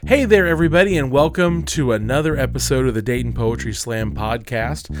Hey there, everybody, and welcome to another episode of the Dayton Poetry Slam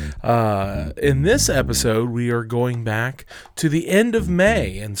podcast. In this episode, we are going back to the end of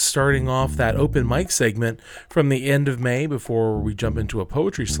May and starting off that open mic segment from the end of May before we jump into a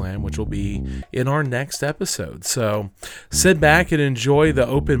poetry slam, which will be in our next episode. So sit back and enjoy the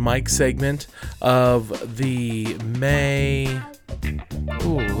open mic segment of the May...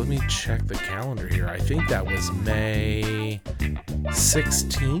 Oh, let me check the calendar here. I think that was May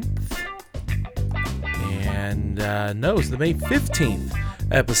 16th. And no, it's the May 15th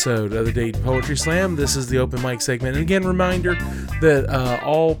episode of the Dayton Poetry Slam. This is the open mic segment. And again, reminder that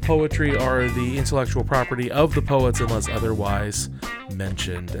all poetry are the intellectual property of the poets unless otherwise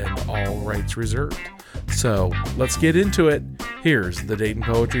mentioned, and all rights reserved. So let's get into it. Here's the Dayton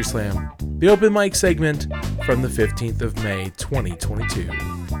Poetry Slam, the open mic segment from the 15th of May, 2022.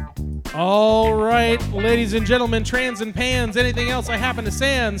 All right, ladies and gentlemen, trans and pans, anything else I happen to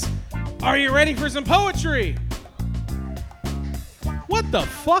sans, are you ready for some poetry? What the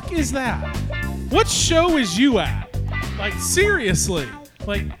fuck is that? What show is you at? Like, seriously.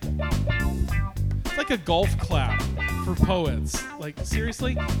 Like, it's like a golf clap for poets. Like,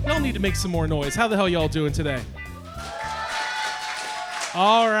 seriously? Y'all need to make some more noise. How the hell y'all doing today?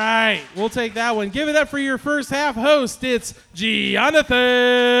 All right, we'll take that one. Give it up for your first half host. It's Jonathan.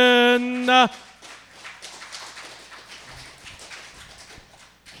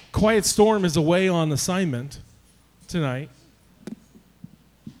 Quiet Storm is away on assignment tonight.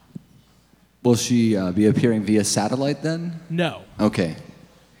 Will she be appearing via satellite then? No. Okay.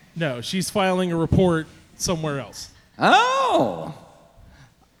 No, she's filing a report somewhere else. Oh!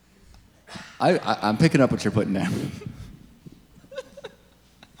 I'm picking up what you're putting down.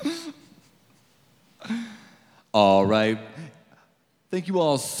 All right. Thank you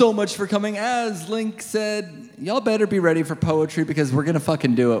all so much for coming. As Link said, y'all better be ready for poetry because we're going to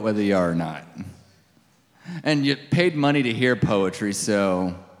fucking do it whether you are or not. And you paid money to hear poetry,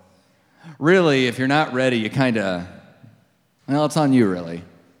 so really, if you're not ready, you kind of, well, it's on you, really.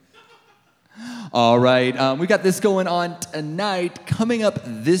 All right. We got this going on tonight. Coming up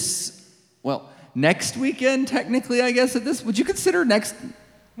next weekend, technically, I guess, would you consider next...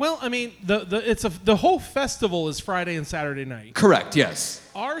 Well, I mean, the whole festival is Friday and Saturday night. Correct, yes.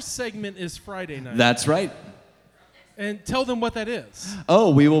 Our segment is Friday night. That's right. And tell them what that is. Oh,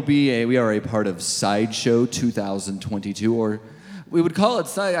 we are a part of Sideshow 2022, or we would call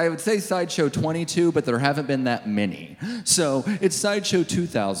it I would say Sideshow 22, but there haven't been that many. So it's Sideshow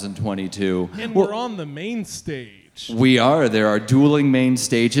 2022. And we're on the main stage. We are. There are dueling main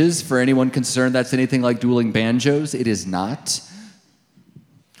stages. For anyone concerned that's anything like dueling banjos, it is not.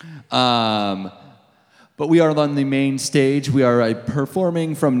 But we are on the main stage. We are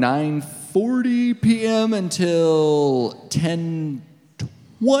performing from 9:40 p.m. until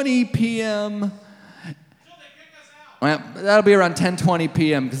 10:20 p.m. Well, that'll be around 10:20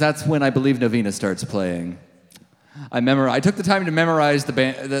 p.m. because that's when I believe Novena starts playing. I took the time to memorize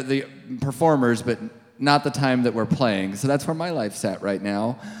the performers, but not the time that we're playing. So that's where my life's at right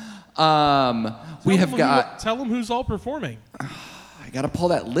now. Tell them who's all performing. I got to pull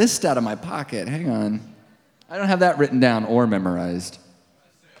that list out of my pocket. Hang on. I don't have that written down or memorized.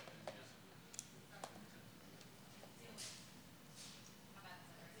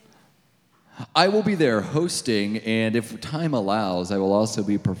 I will be there hosting, and if time allows, I will also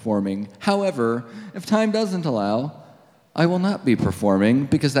be performing. However, if time doesn't allow, I will not be performing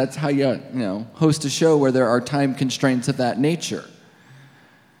because that's how you host a show where there are time constraints of that nature.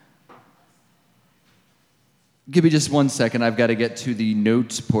 Give me just 1 second. I've got to get to the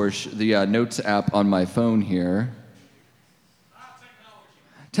notes portion, the notes app on my phone here.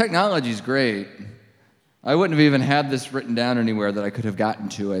 Technology's great. I wouldn't have even had this written down anywhere that I could have gotten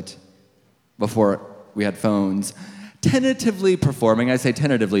to it before we had phones. Tentatively performing, I say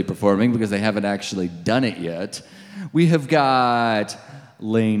tentatively performing because they haven't actually done it yet. We have got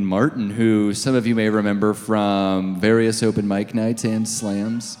Lane Martin, who some of you may remember from various open mic nights and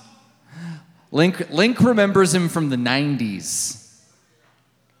slams. Link remembers him from the 90s.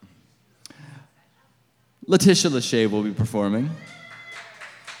 Letitia Lachey will be performing.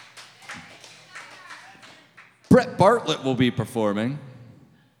 Brett Bartlett will be performing.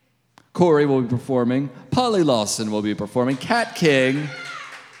 Corey will be performing. Polly Lawson will be performing. Kat King.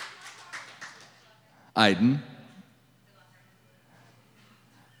 Aiden.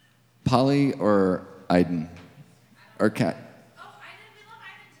 Polly or Aiden? Or Kat?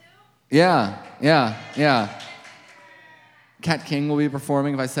 Yeah. Kat King will be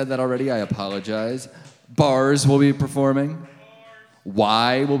performing. If I said that already, I apologize. Bars will be performing.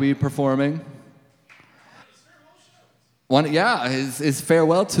 Y will be performing. his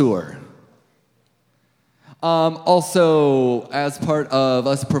farewell tour. Also, as part of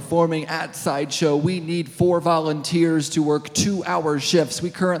us performing at Sideshow, we need 4 volunteers to work 2-hour shifts.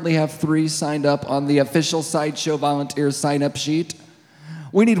 We currently have 3 signed up on the official Sideshow volunteer sign-up sheet.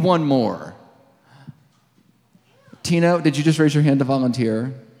 We need 1 more. Tino, did you just raise your hand to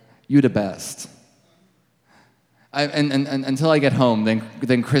volunteer? You the best. And until I get home,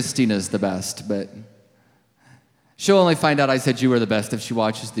 then Christina's the best, but she'll only find out I said you were the best if she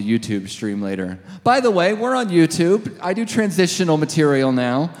watches the YouTube stream later. By the way, we're on YouTube. I do transitional material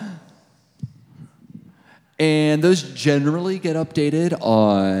now. And those generally get updated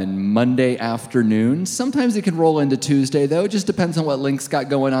on Monday afternoon. Sometimes it can roll into Tuesday, though. It just depends on what Link's got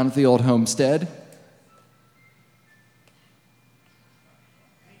going on at the old homestead.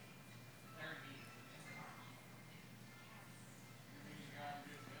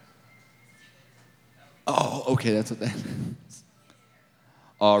 Oh, okay, that's what that is.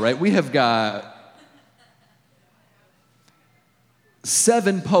 All right, we have got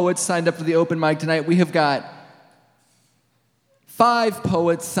 7 poets signed up for the open mic tonight. We have got 5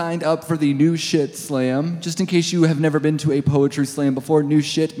 poets signed up for the New Shit Slam. Just in case you have never been to a poetry slam before, new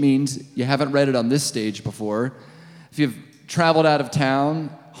shit means you haven't read it on this stage before. If you've traveled out of town,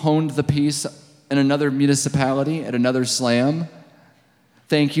 honed the piece in another municipality at another slam,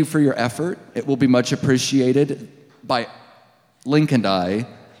 thank you for your effort. It will be much appreciated by Link and I.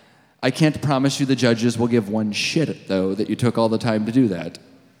 I can't promise you the judges will give one shit, though, that you took all the time to do that.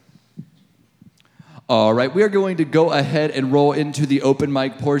 All right, we are going to go ahead and roll into the open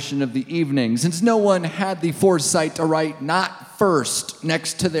mic portion of the evening. Since no one had the foresight to write "not first"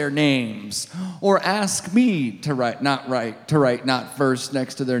 next to their names, or ask me to write "not first"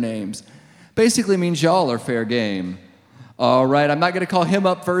 next to their names, basically means y'all are fair game. All right, I'm not going to call him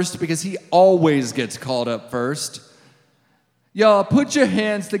up first because he always gets called up first. Y'all, put your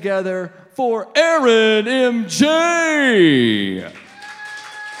hands together for Aaron MJ.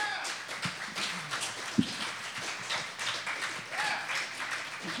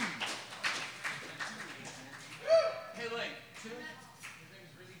 Hey, Link, 2? His name is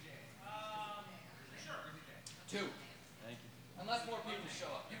Rizzy J. Sure. Rizzy J. 2. Thank you. Unless more people show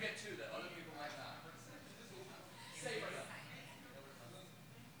up. You get 2, though. Other people might not. Say it.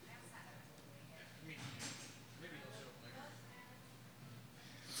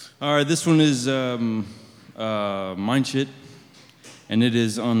 All right, this one is Mind Shit, and it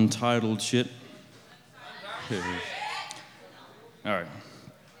is untitled shit. All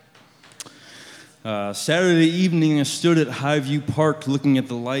right. Saturday evening, I stood at Highview Park looking at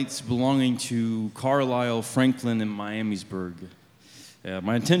the lights belonging to Carlisle, Franklin, and Miamisburg.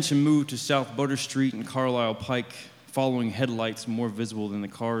 My attention moved to South Butter Street and Carlisle Pike, following headlights more visible than the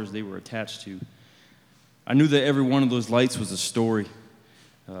cars they were attached to. I knew that every one of those lights was a story.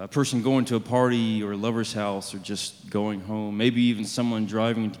 A person going to a party or a lover's house or just going home, maybe even someone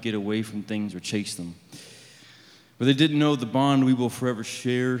driving to get away from things or chase them. But they didn't know the bond we will forever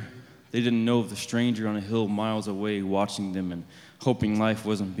share. They didn't know of the stranger on a hill miles away watching them and hoping life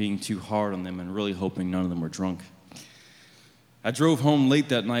wasn't being too hard on them and really hoping none of them were drunk. I drove home late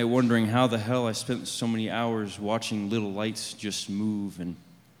that night wondering how the hell I spent so many hours watching little lights just move and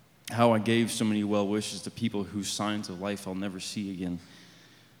how I gave so many well wishes to people whose signs of life I'll never see again.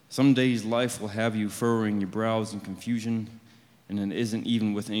 Some days life will have you furrowing your brows in confusion, and it isn't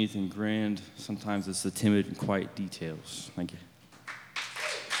even with anything grand. Sometimes it's the timid and quiet details. Thank you.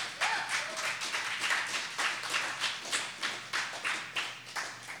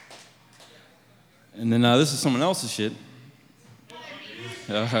 And then this is someone else's shit.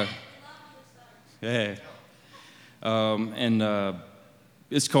 Yeah.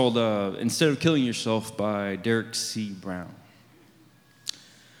 It's called Instead of Killing Yourself by Derek C. Brown.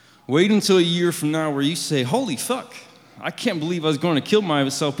 Wait until a year from now where you say, holy fuck, I can't believe I was going to kill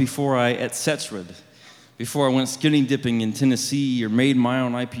myself before I etc. Before I went skinny dipping in Tennessee or made my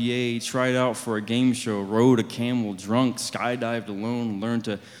own IPA, tried out for a game show, rode a camel drunk, skydived alone, learned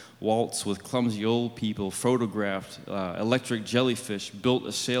to waltz with clumsy old people, photographed electric jellyfish, built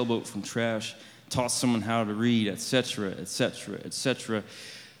a sailboat from trash, taught someone how to read, etc., etc., etc.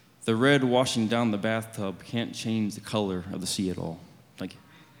 The red washing down the bathtub can't change the color of the sea at all. Thank you.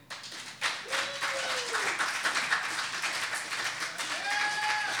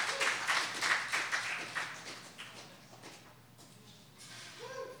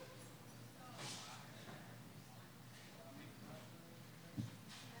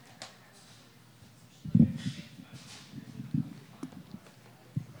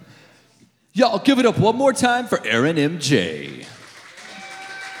 Y'all give it up one more time for Aaron MJ.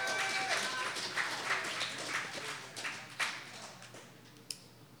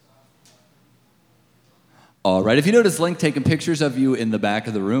 All right, if you notice Link taking pictures of you in the back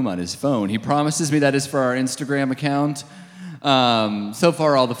of the room on his phone, he promises me that is for our Instagram account. So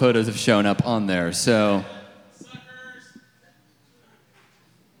far, all the photos have shown up on there, so...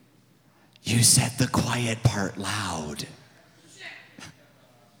 You said the quiet part loud.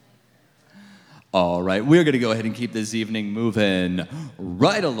 All right, we're going to go ahead and keep this evening moving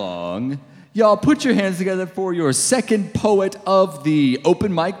right along. Y'all put your hands together for your second poet of the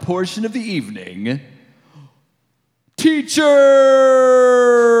open mic portion of the evening, Teacher!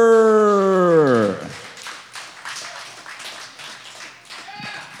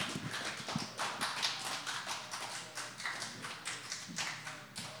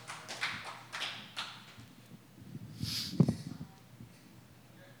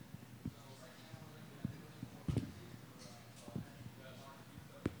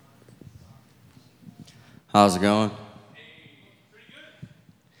 How's it going?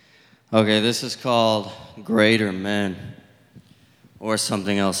 Okay, this is called Greater Men, or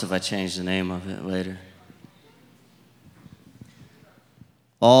something else if I change the name of it later.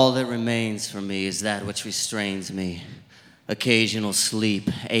 All that remains for me is that which restrains me. Occasional sleep,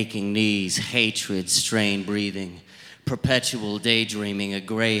 aching knees, hatred, strained breathing, perpetual daydreaming, a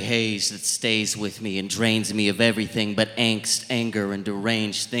gray haze that stays with me and drains me of everything but angst, anger, and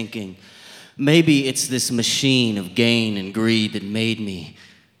deranged thinking. Maybe it's this machine of gain and greed that made me.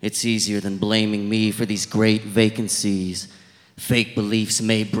 It's easier than blaming me for these great vacancies. Fake beliefs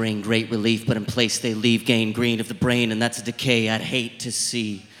may bring great relief, but in place they leave gangrene of the brain, and that's a decay I'd hate to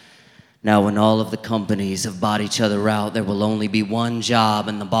see. Now when all of the companies have bought each other out, there will only be one job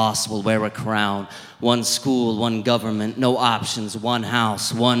and the boss will wear a crown. One school, one government, no options, one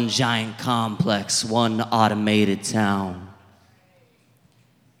house, one giant complex, one automated town.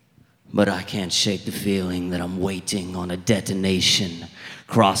 But I can't shake the feeling that I'm waiting on a detonation.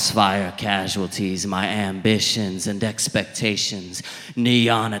 Crossfire casualties, my ambitions and expectations.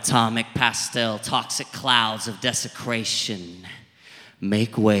 Neon, atomic, pastel, toxic clouds of desecration.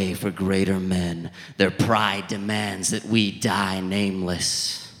 Make way for greater men. Their pride demands that we die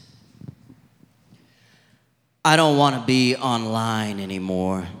nameless. I don't want to be online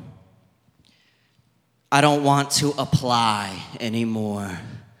anymore. I don't want to apply anymore.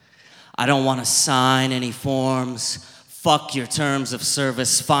 I don't want to sign any forms. Fuck your terms of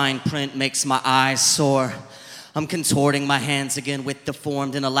service. Fine print makes my eyes sore. I'm contorting my hands again with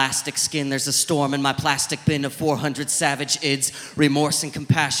deformed and elastic skin. There's a storm in my plastic bin of 400 savage ids. Remorse and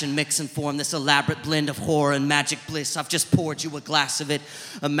compassion mix and form this elaborate blend of horror and magic bliss. I've just poured you a glass of it.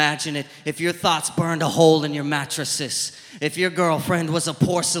 Imagine it if your thoughts burned a hole in your mattresses. If your girlfriend was a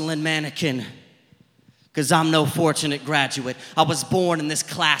porcelain mannequin. 'Cause I'm no fortunate graduate. I was born in this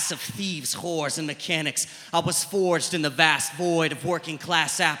class of thieves, whores, and mechanics. I was forged in the vast void of working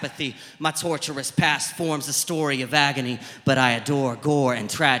class apathy. My torturous past forms a story of agony, but I adore gore and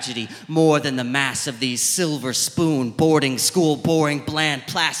tragedy more than the mass of these silver spoon, boarding school, boring, bland,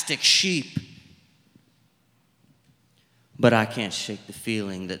 plastic sheep. But I can't shake the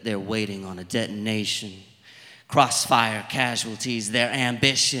feeling that they're waiting on a detonation. Crossfire casualties, their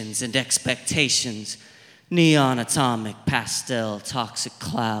ambitions and expectations. Neon, atomic, pastel, toxic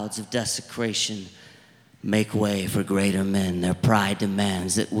clouds of desecration. Make way for greater men. Their pride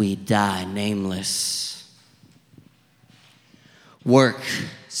demands that we die nameless. Work,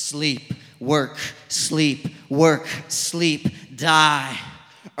 sleep, work, sleep, work, sleep, die.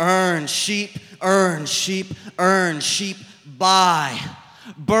 Earn sheep, earn sheep, earn sheep, buy.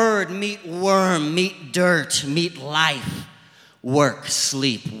 Bird meet worm, meet dirt, meet life. Work,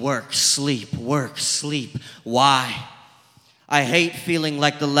 sleep, work, sleep, work, sleep. Why? I hate feeling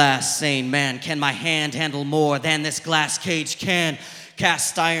like the last sane man. Can my hand handle more than this glass cage can?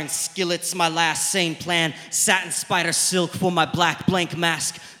 Cast iron skillets, my last sane plan. Satin spider silk for my black blank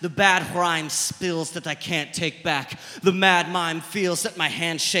mask. The bad rhyme spills that I can't take back. The mad mime feels that my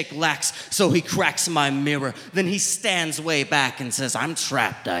handshake lacks, so he cracks my mirror. Then he stands way back and says, I'm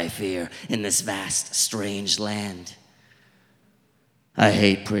trapped, I fear, in this vast, strange land. I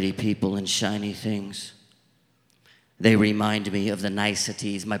hate pretty people and shiny things. They remind me of the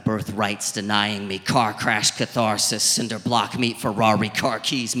niceties my birthright's denying me. Car crash catharsis, cinder block meet Ferrari, car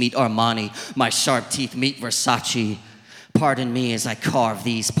keys meet Armani, my sharp teeth meet Versace. Pardon me as I carve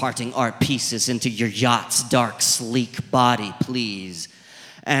these parting art pieces into your yacht's dark, sleek body, please.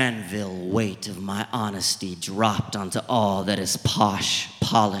 Anvil weight of my honesty dropped onto all that is posh,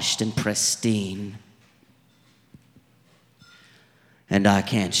 polished, and pristine. And I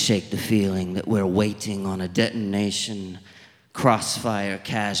can't shake the feeling that we're waiting on a detonation. Crossfire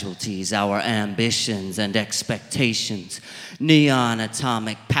casualties, our ambitions and expectations. Neon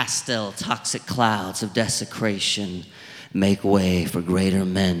atomic pastel toxic clouds of desecration. Make way for greater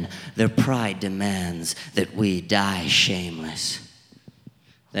men. Their pride demands that we die shameless.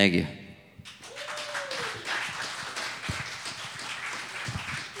 Thank you.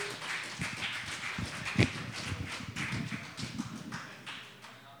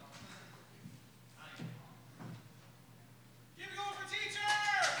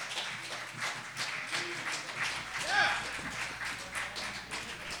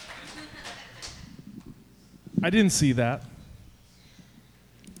 I didn't see that.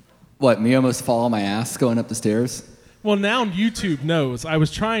 What, me almost fall on my ass going up the stairs? Well, now YouTube knows. I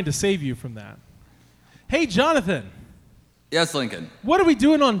was trying to save you from that. Hey, Jonathan, Yes, Lincoln. what are we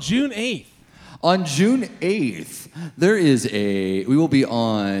doing on June 8th? On June 8th, we will be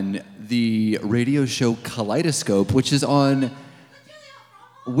on the radio show Kaleidoscope, which is on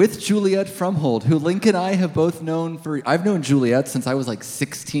with Juliet Frumhold, who Lincoln and I have both known I've known Juliet since I was like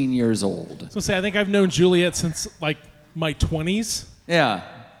 16 years old. So I think I've known Juliet since like my 20s. Yeah.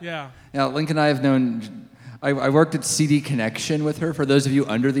 Yeah. Yeah, Lincoln and I have known, I worked at CD Connection with her. For those of you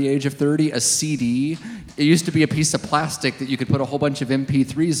under the age of 30, a CD, it used to be a piece of plastic that you could put a whole bunch of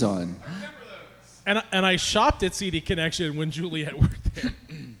MP3s on. And I shopped at CD Connection when Juliet worked there.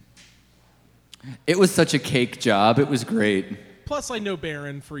 It was such a cake job. It was great. Plus, I know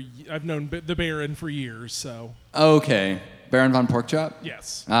Baron I've known the Baron for years, so. Okay. Baron von Porkchop?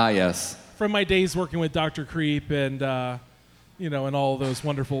 Yes. Ah, yes. From my days working with Dr. Creep and, and all those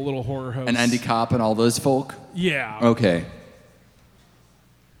wonderful little horror hosts. And Andy Kopp and all those folk? Yeah. Okay.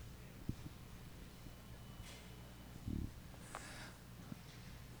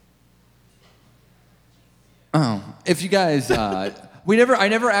 Oh, if you guys, I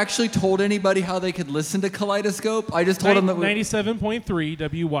never actually told anybody how they could listen to Kaleidoscope. I just told them that 97.3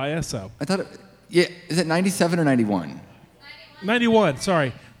 WYSO. I thought, is it 97 or 91? 91,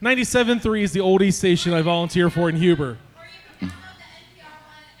 sorry. 97.3 is the oldie station I volunteer for in Huber. Or you can download the NPR One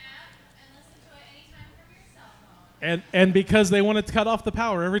app and listen to it anytime from your cell phone. And because they want to cut off the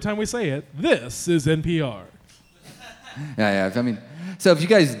power every time we say it, this is NPR. Yeah. I mean, so if you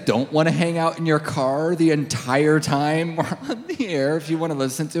guys don't want to hang out in your car the entire time we're on the air, if you want to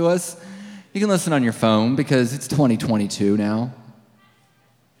listen to us, you can listen on your phone because it's 2022 now.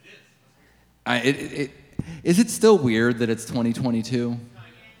 Is it still weird that it's 2022?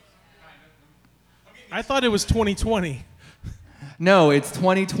 I thought it was 2020. No, it's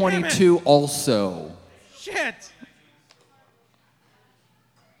 2022 also. Shit.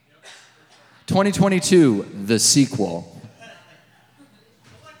 2022, the sequel.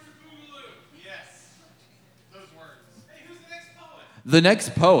 The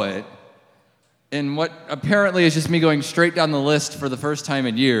next poet, in what apparently is just me going straight down the list for the first time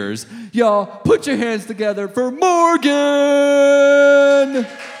in years, y'all put your hands together for Morgan!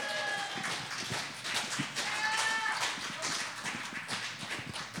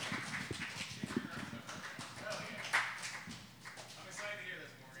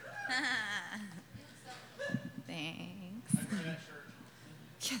 Thanks.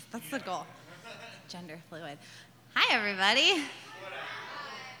 Yes, that's the goal. Gender fluid. Hi, everybody.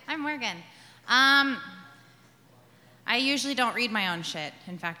 I'm Morgan. I usually don't read my own shit.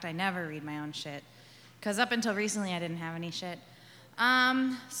 In fact, I never read my own shit. Because up until recently, I didn't have any shit.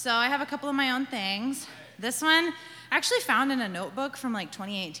 So I have a couple of my own things. This one, I actually found in a notebook from like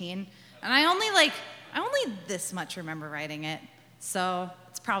 2018. And I only this much remember writing it. So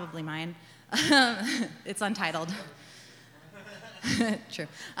it's probably mine. It's untitled. True.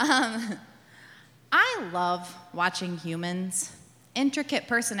 I love watching humans, intricate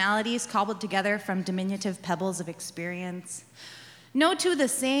personalities cobbled together from diminutive pebbles of experience. No two the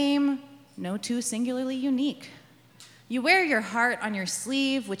same, no two singularly unique. You wear your heart on your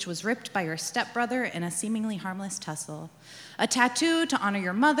sleeve, which was ripped by your stepbrother in a seemingly harmless tussle. A tattoo to honor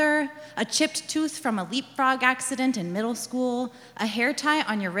your mother, a chipped tooth from a leapfrog accident in middle school, a hair tie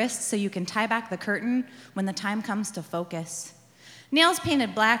on your wrist so you can tie back the curtain when the time comes to focus. Nails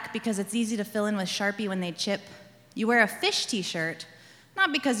painted black because it's easy to fill in with Sharpie when they chip. You wear a Fish t-shirt,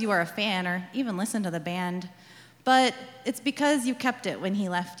 not because you are a fan or even listen to the band, but it's because you kept it when he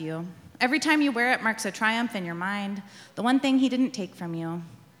left you. Every time you wear it marks a triumph in your mind, the one thing he didn't take from you.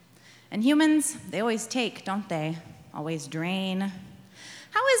 And humans, they always take, don't they? Always drain.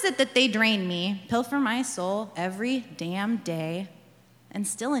 How is it that they drain me, pilfer my soul every damn day, and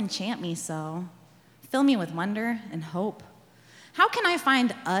still enchant me so? Fill me with wonder and hope. How can I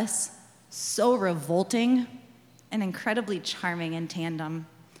find us so revolting and incredibly charming in tandem?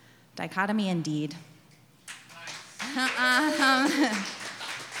 Dichotomy indeed.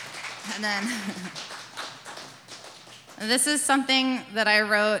 And then this is something that I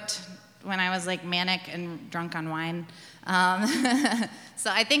wrote when I was like manic and drunk on wine. So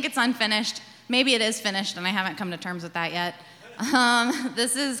I think it's unfinished. Maybe it is finished, and I haven't come to terms with that yet.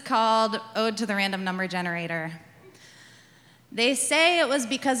 This is called Ode to the Random Number Generator. They say it was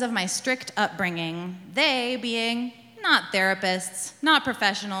because of my strict upbringing, they being not therapists, not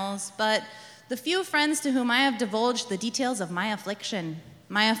professionals, but the few friends to whom I have divulged the details of my affliction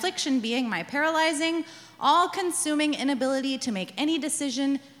being my paralyzing, all-consuming inability to make any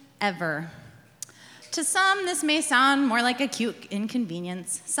decision ever. To some, this may sound more like a cute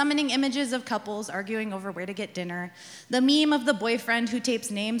inconvenience, summoning images of couples arguing over where to get dinner, the meme of the boyfriend who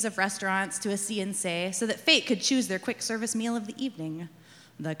tapes names of restaurants to a see and say so that fate could choose their quick service meal of the evening.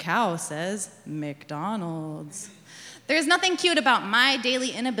 The cow says McDonald's. There's nothing cute about my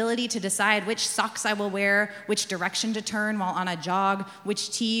daily inability to decide which socks I will wear, which direction to turn while on a jog,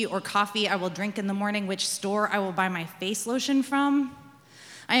 which tea or coffee I will drink in the morning, which store I will buy my face lotion from.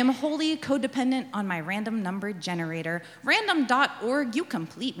 I am wholly codependent on my random number generator. Random.org, you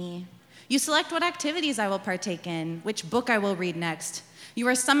complete me. You select what activities I will partake in, which book I will read next. You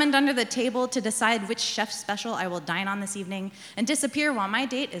are summoned under the table to decide which chef special I will dine on this evening and disappear while my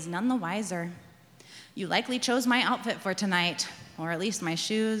date is none the wiser. You likely chose my outfit for tonight, or at least my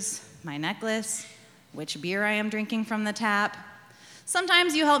shoes, my necklace, which beer I am drinking from the tap.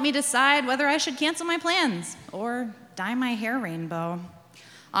 Sometimes you help me decide whether I should cancel my plans or dye my hair rainbow.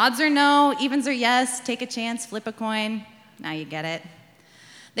 Odds are no, evens are yes, take a chance, flip a coin. Now you get it.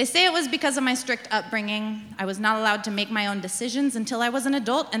 They say it was because of my strict upbringing. I was not allowed to make my own decisions until I was an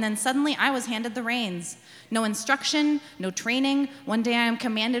adult, and then suddenly I was handed the reins. No instruction, no training. One day I am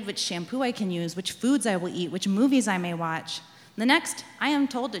commanded which shampoo I can use, which foods I will eat, which movies I may watch. The next, I am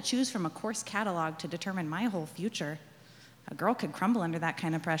told to choose from a course catalog to determine my whole future. A girl could crumble under that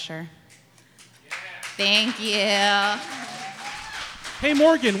kind of pressure. Yeah. Thank you. Hey,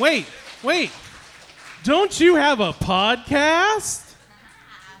 Morgan, wait. Don't you have a podcast?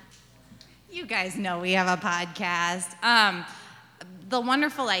 You guys know we have a podcast. The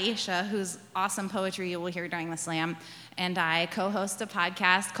wonderful Aisha, whose awesome poetry you will hear during the slam, and I co-host a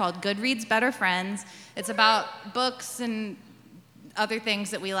podcast called Good Reads Better Friends. It's about books and other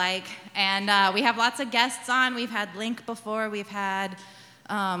things that we like. And we have lots of guests on. We've had Link before. We've had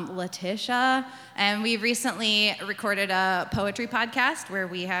Letitia, and we recently recorded a poetry podcast where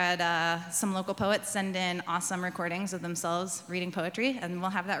we had some local poets send in awesome recordings of themselves reading poetry, and we'll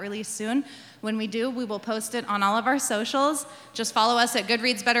have that released soon. When we do, we will post it on all of our socials. Just follow us at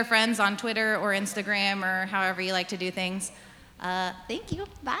Goodreads Better Friends on Twitter or Instagram or however you like to do things. Thank you.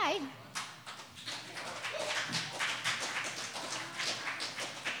 Bye.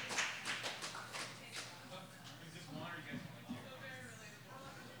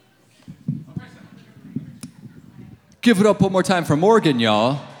 Give it up one more time for Morgan,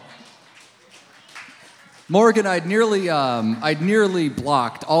 y'all. Morgan, I'd nearly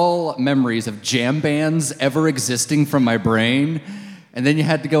blocked all memories of jam bands ever existing from my brain, and then you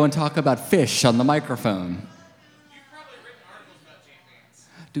had to go and talk about fish on the microphone. You've probably written articles about jam bands.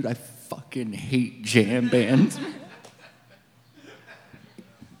 Dude, I fucking hate jam bands.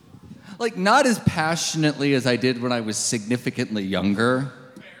 Like, not as passionately as I did when I was significantly younger.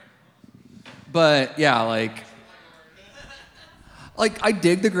 But yeah, like I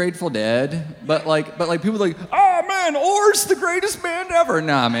dig the Grateful Dead, but people are like, oh man, Oar's the greatest band ever.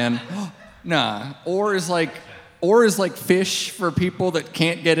 Nah, man, nah. Oar is like Fish for people that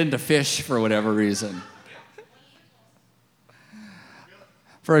can't get into Fish for whatever reason.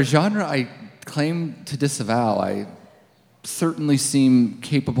 For a genre I claim to disavow, I certainly seem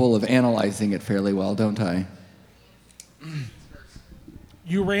capable of analyzing it fairly well, don't I?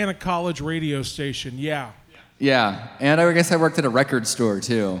 You ran a college radio station, yeah. Yeah, and I guess I worked at a record store,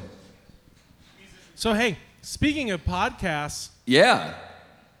 too. So, hey, speaking of podcasts... Yeah.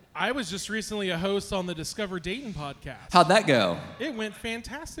 I was just recently a host on the Discover Dayton podcast. How'd that go? It went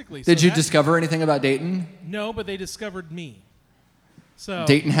fantastically. Did you discover anything about Dayton? No, but they discovered me. So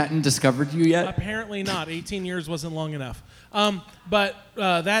Dayton hadn't discovered you yet? Apparently not. 18 years wasn't long enough. But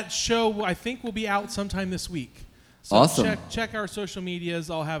that show, I think, will be out sometime this week. So awesome. Check our social medias.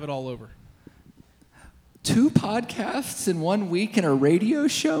 I'll have it all over. 2 podcasts in 1 week and a radio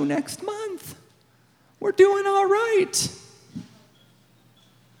show next month. We're doing all right.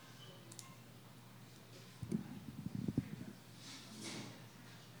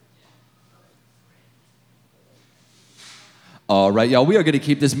 All right, y'all, we are going to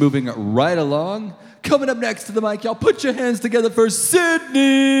keep this moving right along. Coming up next to the mic, y'all, put your hands together for Sydney.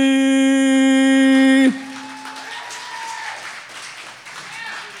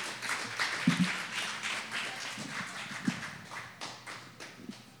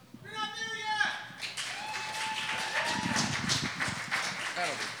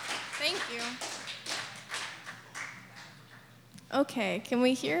 Okay, can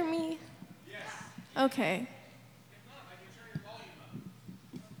we hear me? Yes. Okay. If not, I can turn your volume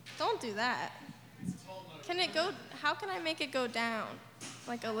up. Don't do that. It's a tall note. Can it go, how can I make it go down?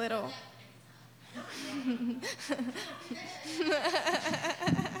 Like a little.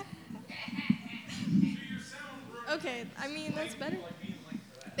 Okay, I mean, that's better.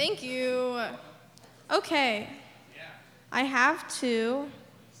 Thank you. Okay. I have two.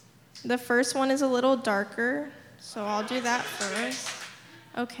 The first one is a little darker, so I'll do that first.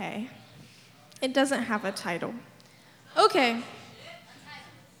 Okay. It doesn't have a title. Okay.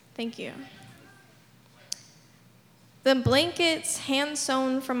 Thank you. The blankets, hand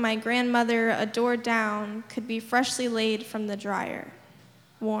sewn from my grandmother a door down, could be freshly laid from the dryer,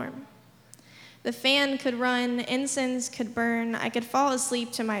 warm. The fan could run, incense could burn, I could fall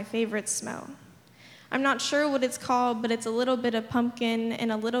asleep to my favorite smell. I'm not sure what it's called, but it's a little bit of pumpkin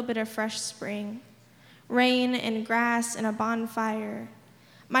and a little bit of fresh spring. Rain and grass and a bonfire.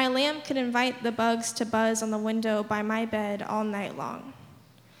 My lamp could invite the bugs to buzz on the window by my bed all night long.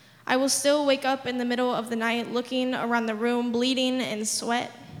 I will still wake up in the middle of the night looking around the room, bleeding in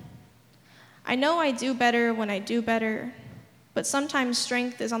sweat. I know I do better when I do better, but sometimes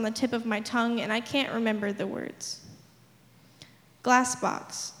strength is on the tip of my tongue and I can't remember the words. Glass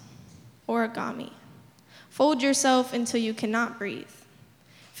box, origami. Fold yourself until you cannot breathe.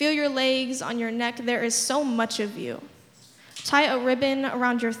 Feel your legs on your neck, there is so much of you. Tie a ribbon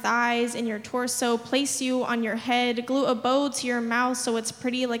around your thighs and your torso, place you on your head, glue a bow to your mouth so it's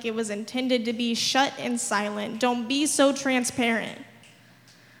pretty like it was intended to be, shut and silent. Don't be so transparent.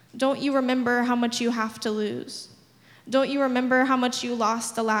 Don't you remember how much you have to lose? Don't you remember how much you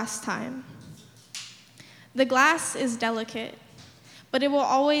lost the last time? The glass is delicate, but it will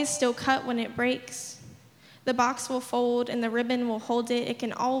always still cut when it breaks. The box will fold and the ribbon will hold it. It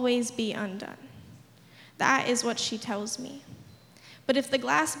can always be undone. That is what she tells me. But if the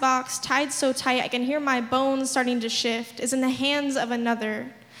glass box, tied so tight I can hear my bones starting to shift, is in the hands of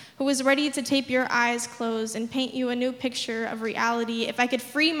another who is ready to tape your eyes closed and paint you a new picture of reality, if I could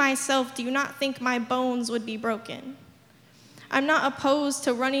free myself, do you not think my bones would be broken? I'm not opposed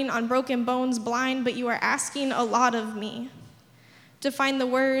to running on broken bones blind, but you are asking a lot of me. To find the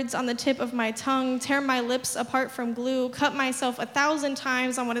words on the tip of my tongue, tear my lips apart from glue, cut myself 1,000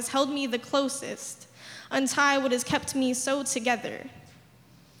 times on what has held me the closest, untie what has kept me so together.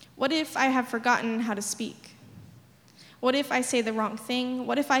 What if I have forgotten how to speak? What if I say the wrong thing?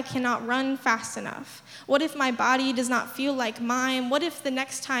 What if I cannot run fast enough? What if my body does not feel like mine? What if the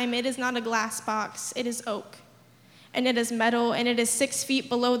next time it is not a glass box, it is oak? And it is metal, and it is 6 feet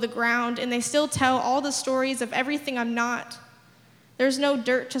below the ground, and they still tell all the stories of everything I'm not. There's no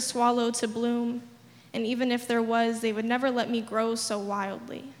dirt to swallow to bloom, and even if there was, they would never let me grow so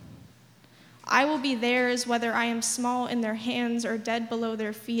wildly. I will be theirs, whether I am small in their hands or dead below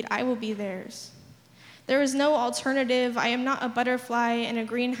their feet, I will be theirs. There is no alternative. I am not a butterfly in a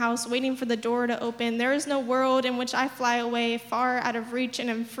greenhouse waiting for the door to open. There is no world in which I fly away, far out of reach and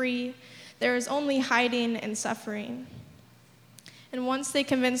am free. There is only hiding and suffering. And once they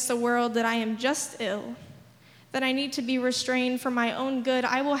convince the world that I am just ill, that I need to be restrained for my own good,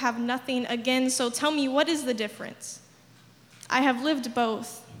 I will have nothing again. So tell me, what is the difference? I have lived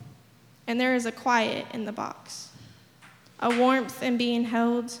both, and there is a quiet in the box, a warmth in being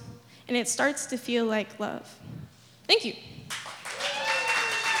held, and it starts to feel like love. Thank you.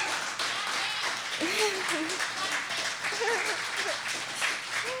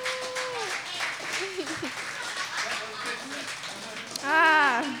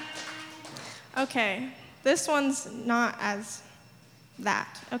 Okay. This one's not as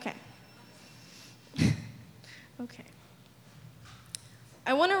that. Okay. Okay.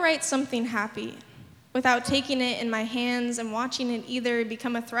 I want to write something happy without taking it in my hands and watching it either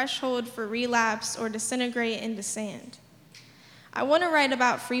become a threshold for relapse or disintegrate into sand. I want to write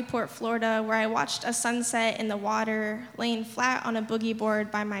about Freeport, Florida, where I watched a sunset in the water, laying flat on a boogie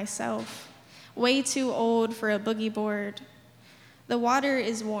board by myself, way too old for a boogie board. The water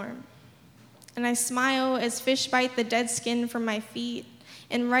is warm, and I smile as fish bite the dead skin from my feet.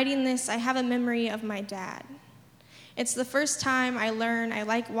 In writing this, I have a memory of my dad. It's the first time I learn I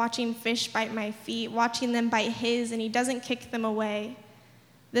like watching fish bite my feet, watching them bite his, and he doesn't kick them away.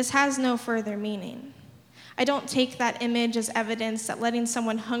 This has no further meaning. I don't take that image as evidence that letting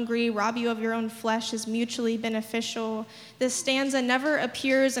someone hungry rob you of your own flesh is mutually beneficial. This stanza never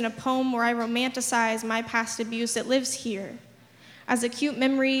appears in a poem where I romanticize my past abuse. It lives here as a cute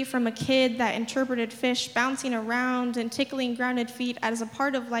memory from a kid that interpreted fish bouncing around and tickling grounded feet as a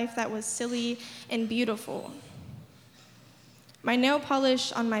part of life that was silly and beautiful. My nail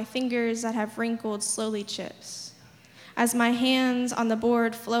polish on my fingers that have wrinkled slowly chips. as my hands on the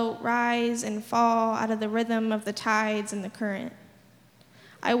board float, rise, and fall out of the rhythm of the tides and the current.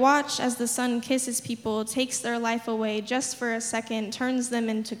 I watch as the sun kisses people, takes their life away just for a second, turns them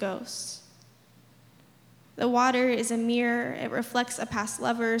into ghosts. The water is a mirror. It reflects a past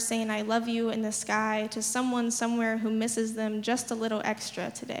lover saying I love you in the sky to someone somewhere who misses them just a little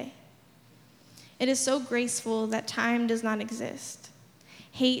extra today. It is so graceful that time does not exist.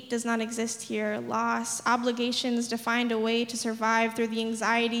 Hate does not exist here. Loss, obligations to find a way to survive through the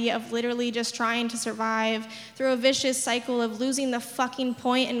anxiety of literally just trying to survive, through a vicious cycle of losing the fucking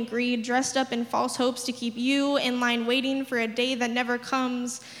point and greed, dressed up in false hopes to keep you in line waiting for a day that never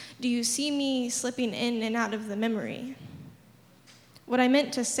comes. Do you see me slipping in and out of the memory? What I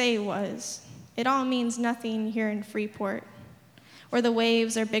meant to say was, it all means nothing here in Freeport, where the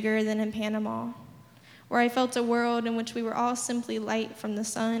waves are bigger than in Panama, where I felt a world in which we were all simply light from the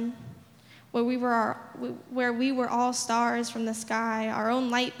sun, where we were all stars from the sky, our own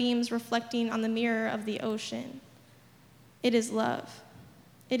light beams reflecting on the mirror of the ocean. It is love.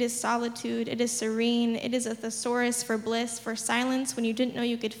 It is solitude. It is serene. It is a thesaurus for bliss, for silence when you didn't know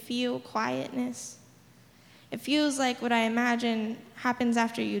you could feel quietness. It feels like what I imagine happens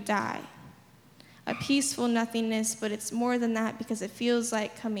after you die. A peaceful nothingness, but it's more than that because it feels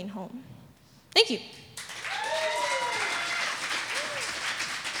like coming home. Thank you.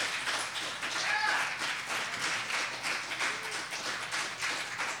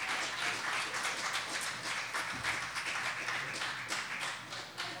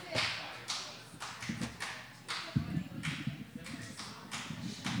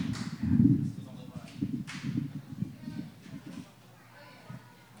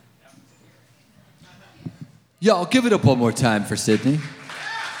 Y'all, give it up one more time for Sydney.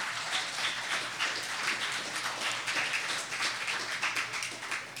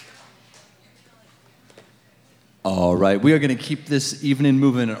 All right, we are going to keep this evening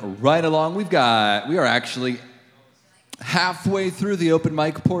moving right along. We are actually halfway through the open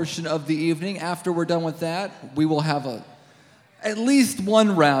mic portion of the evening. After we're done with that, we will have at least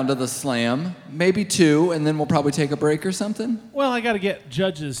one round of the slam, maybe two, and then we'll probably take a break or something. Well, I got to get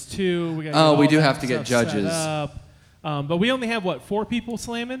judges too. We do have to get judges. But we only have, 4 people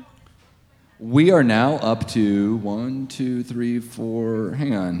slamming? We are now up to 1, 2, 3, 4,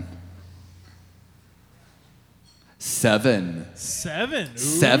 hang on. 7. 7? Ooh.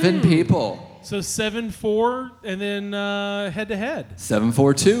 7 people. So 7-4, and then head-to-head.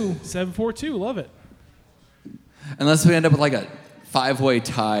 7-4-2. 7-4-2, love it. Unless we end up with like a 5-way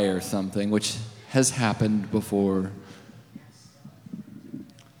tie or something, which has happened before.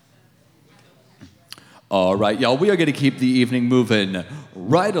 All right, y'all, we are going to keep the evening moving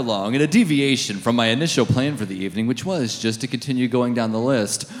right along in a deviation from my initial plan for the evening, which was just to continue going down the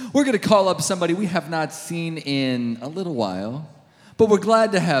list. We're going to call up somebody we have not seen in a little while, but we're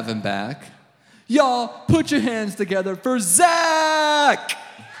glad to have him back. Y'all, put your hands together for Zach!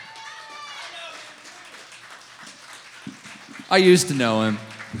 I used to know him.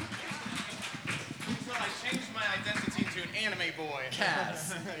 So I changed my identity to an anime boy.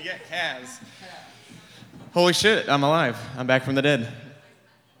 Kaz. Yeah, Kaz. Holy shit, I'm alive. I'm back from the dead.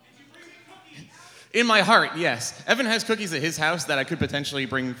 In my heart, yes. Evan has cookies at his house that I could potentially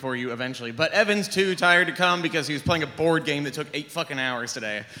bring for you eventually, but Evan's too tired to come because he was playing a board game that took 8 fucking hours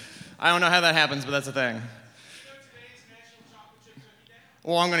today. I don't know how that happens, but that's a thing.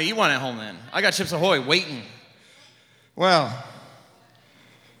 Well, I'm gonna eat one at home then. I got Chips Ahoy waiting. Well,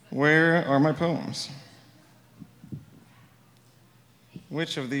 where are my poems?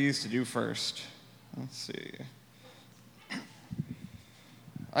 Which of these to do first? Let's see.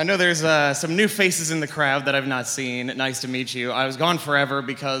 I know there's some new faces in the crowd that I've not seen. Nice to meet you. I was gone forever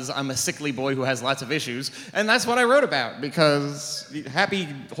because I'm a sickly boy who has lots of issues, and that's what I wrote about, because happy,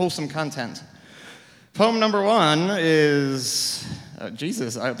 wholesome content. Poem number 1 is,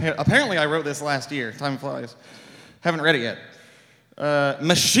 apparently I wrote this last year. Time flies. Haven't read it yet.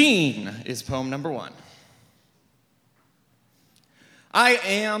 Machine is poem number 1. I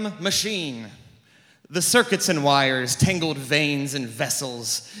am machine. The circuits and wires, tangled veins and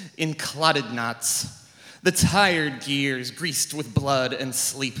vessels in clotted knots. The tired gears greased with blood and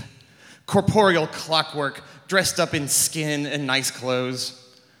sleep. Corporeal clockwork dressed up in skin and nice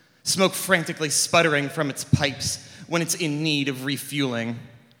clothes. Smoke frantically sputtering from its pipes when it's in need of refueling.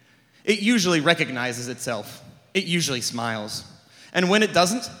 It usually recognizes itself. It usually smiles. And when it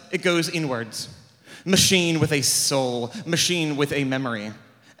doesn't, it goes inwards. Machine with a soul, machine with a memory,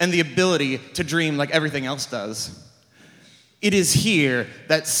 and the ability to dream like everything else does. It is here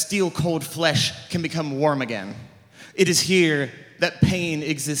that steel-cold flesh can become warm again. It is here that pain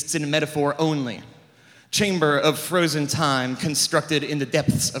exists in metaphor only. chamber of frozen time constructed in the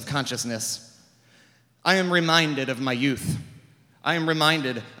depths of consciousness. I am reminded of my youth. I am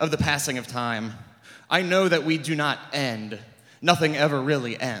reminded of the passing of time. I know that we do not end. Nothing ever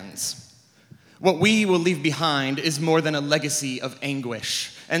really ends. What we will leave behind is more than a legacy of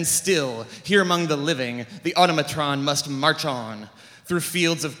anguish. And still, here among the living, the automatron must march on through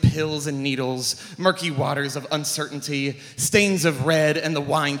fields of pills and needles, murky waters of uncertainty, stains of red and the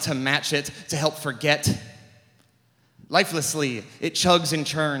wine to match it to help forget. Lifelessly, it chugs and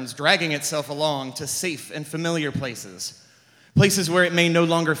churns, dragging itself along to safe and familiar places. Places where it may no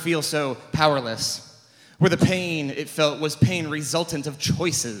longer feel so powerless. Where the pain it felt was pain resultant of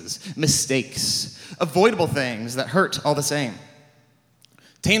choices, mistakes, avoidable things that hurt all the same.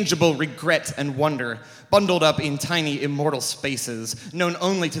 Tangible regret and wonder, bundled up in tiny immortal spaces, known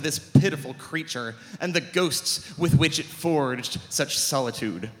only to this pitiful creature and the ghosts with which it forged such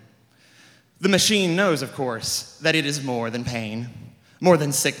solitude. The machine knows, of course, that it is more than pain, more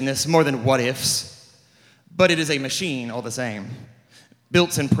than sickness, more than what-ifs, but it is a machine all the same.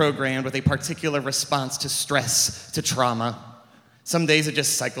 Built and programmed with a particular response to stress, to trauma. Some days it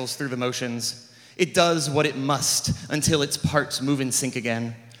just cycles through the motions. It does what it must until its parts move in sync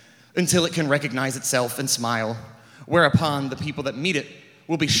again, until it can recognize itself and smile, whereupon the people that meet it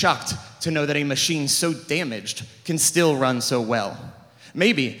will be shocked to know that a machine so damaged can still run so well.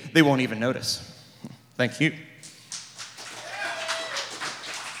 Maybe they won't even notice. Thank you.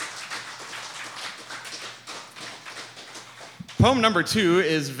 Poem number 2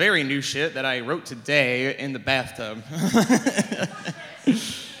 is very new shit that I wrote today in the bathtub.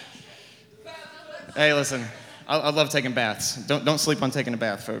 Hey, listen, I love taking baths. Don't sleep on taking a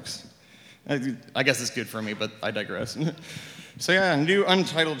bath, folks. I guess it's good for me, but I digress. So yeah, new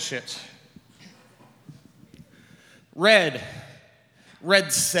untitled shit. Red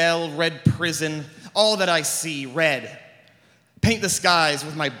cell, red prison, all that I see, red. Paint the skies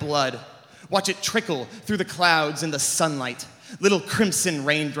with my blood. Watch it trickle through the clouds in the sunlight. Little crimson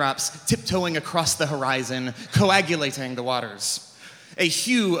raindrops tiptoeing across the horizon, coagulating the waters. A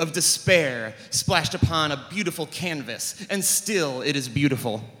hue of despair splashed upon a beautiful canvas, and still it is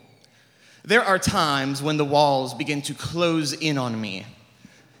beautiful. There are times when the walls begin to close in on me.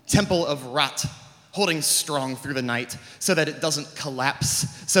 Temple of rot, holding strong through the night so that it doesn't collapse,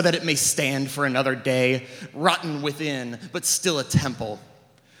 so that it may stand for another day, rotten within, but still a temple.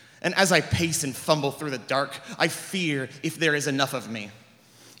 And as I pace and fumble through the dark, I fear if there is enough of me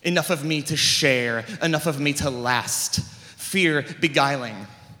to share, enough of me to last, fear beguiling.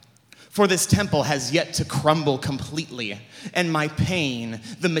 For this temple has yet to crumble completely, and my pain,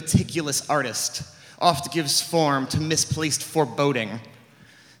 the meticulous artist, oft gives form to misplaced foreboding.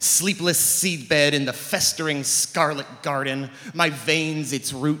 Sleepless seedbed in the festering scarlet garden, my veins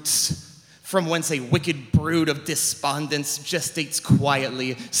its roots, from whence a wicked brood of despondence gestates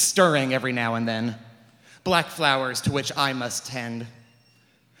quietly, stirring every now and then. Black flowers to which I must tend.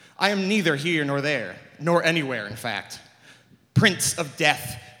 I am neither here nor there, nor anywhere, in fact. Prince of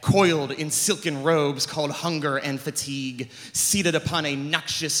death, coiled in silken robes called hunger and fatigue, seated upon a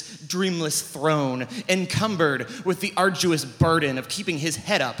noxious, dreamless throne, encumbered with the arduous burden of keeping his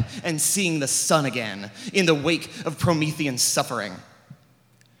head up and seeing the sun again in the wake of Promethean suffering.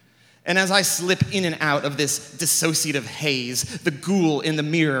 And as I slip in and out of this dissociative haze, the ghoul in the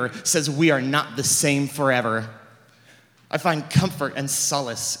mirror says we are not the same forever. I find comfort and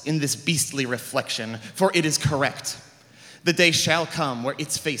solace in this beastly reflection, for it is correct. The day shall come where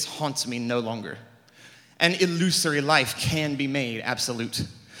its face haunts me no longer. An illusory life can be made absolute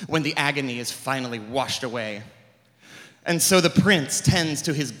when the agony is finally washed away. And so the prince tends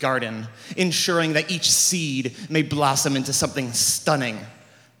to his garden, ensuring that each seed may blossom into something stunning.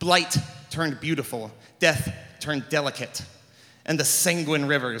 Blight turned beautiful, death turned delicate, and the sanguine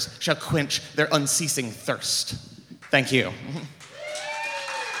rivers shall quench their unceasing thirst. Thank you.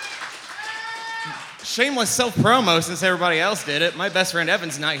 Shameless self-promo since everybody else did it. My best friend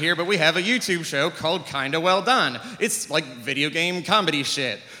Evan's not here, but we have a YouTube show called Kinda Well Done. It's like video game comedy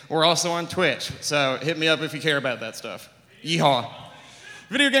shit. We're also on Twitch, so hit me up if you care about that stuff. Yeehaw.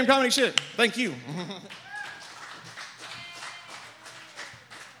 Video game comedy shit. Thank you.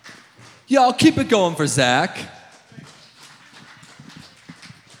 Y'all keep it going for Zach.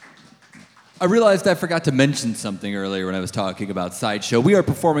 I realized I forgot to mention something earlier when I was talking about Sideshow. We are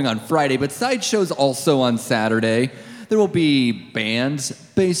performing on Friday, but Sideshow's also on Saturday. There will be bands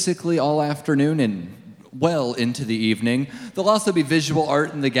basically all afternoon and well into the evening. There'll also be visual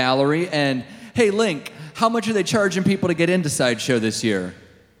art in the gallery. And hey, Link, how much are they charging people to get into Sideshow this year?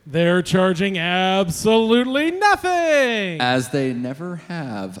 They're charging absolutely nothing. As they never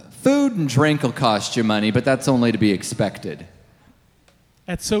have. Food and drink will cost you money, but that's only to be expected.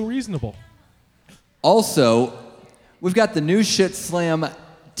 That's so reasonable. Also, we've got the new Shit Slam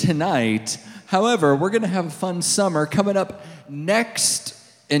tonight. However, we're going to have a fun summer coming up next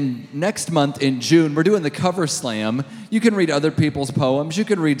month in June. We're doing the cover slam. You can read other people's poems. You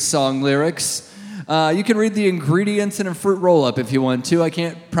can read song lyrics. You can read the ingredients in a fruit roll-up if you want to. I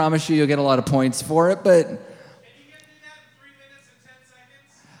can't promise you'll get a lot of points for it, but... Can you get me that in 3 minutes and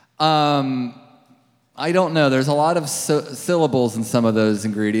 10 seconds? I don't know. There's a lot of syllables in some of those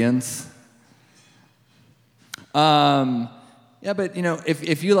ingredients. Yeah, but,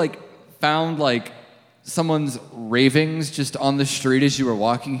 if you, found, someone's ravings just on the street as you were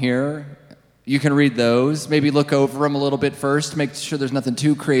walking here, you can read those. Maybe look over them a little bit first, make sure there's nothing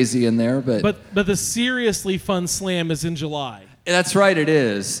too crazy in there. But the seriously fun slam is in July. That's right, it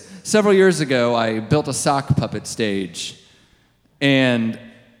is. Several years ago, I built a sock puppet stage, and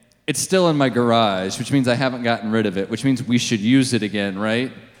it's still in my garage, which means I haven't gotten rid of it, which means we should use it again,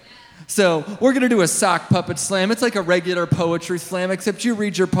 right? So we're going to do a sock puppet slam. It's like a regular poetry slam, except you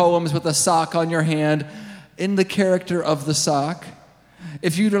read your poems with a sock on your hand in the character of the sock.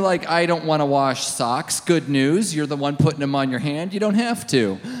 If you're like, I don't want to wash socks, good news. You're the one putting them on your hand. You don't have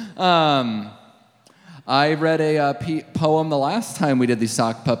to. I read a poem the last time we did the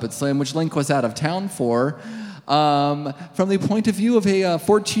sock puppet slam, which Link was out of town for, from the point of view of a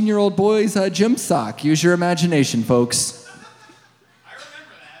 14-year-old boy's gym sock. Use your imagination, folks. I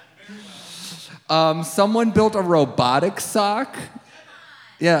remember that very well. Someone built a robotic sock.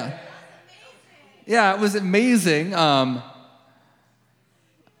 Yeah. Yeah, it was amazing.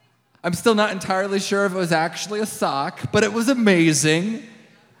 I'm still not entirely sure if it was actually a sock, but it was amazing.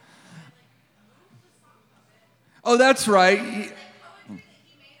 Oh, that's right.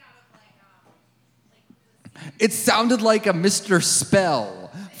 It sounded like a Mr.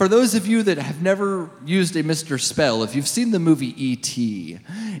 Spell. For those of you that have never used a Mr. Spell, if you've seen the movie E.T.,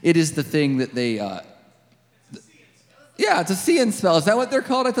 it is the thing that they... Yeah, it's a seeing spell. Is that what they're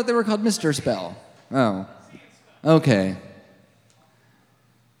called? I thought they were called Mr. Spell. Oh. Okay.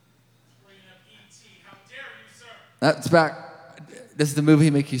 That's back. Does the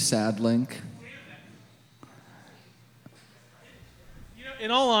movie make you sad, Link? In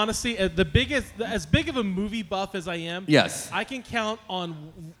all honesty, as big of a movie buff as I am, yes, I can count on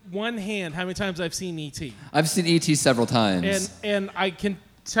one hand how many times I've seen E.T. I've seen E.T. several times. And I can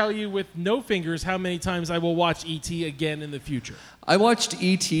tell you with no fingers how many times I will watch E.T. again in the future. I watched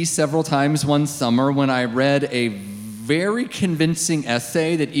E.T. several times one summer when I read a very convincing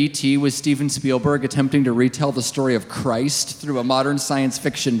essay that E.T. was Steven Spielberg attempting to retell the story of Christ through a modern science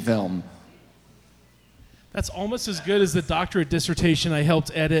fiction film. That's almost as good as the doctorate dissertation I helped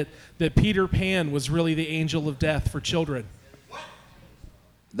edit that Peter Pan was really the angel of death for children.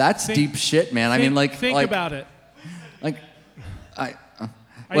 That's deep shit, man. Think about it.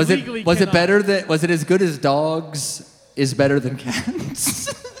 Was it better than? Was it as good as Dogs is better than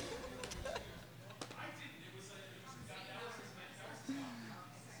Cats?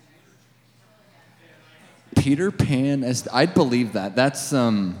 Peter Pan as I'd believe that. That's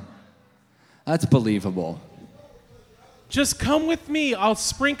believable. Just come with me. I'll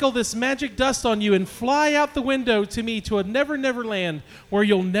sprinkle this magic dust on you and fly out the window to me to a never land where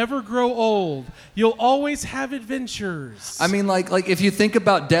you'll never grow old. You'll always have adventures. I mean, like if you think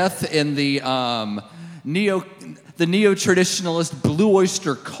about death in the neo-traditionalist Blue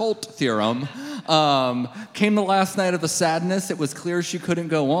Oyster Cult theorem, came the last night of the sadness. It was clear she couldn't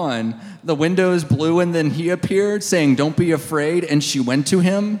go on. The windows blew and then he appeared saying, "Don't be afraid," and she went to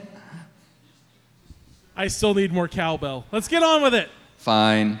him. I still need more cowbell. Let's get on with it.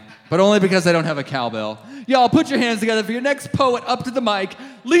 Fine. But only because I don't have a cowbell. Y'all, put your hands together for your next poet up to the mic,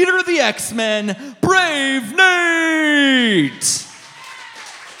 leader of the X-Men, Brave Nate!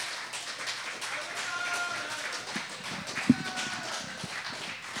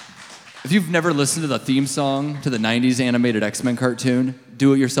 If you've never listened to the theme song to the 90s animated X-Men cartoon,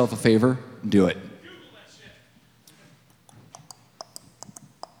 do it yourself a favor, do it.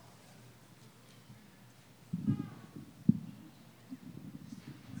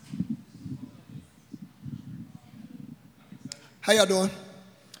 How y'all doing?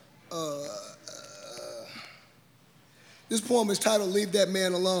 This poem is titled, "Leave That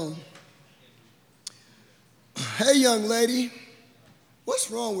Man Alone." Hey, young lady, what's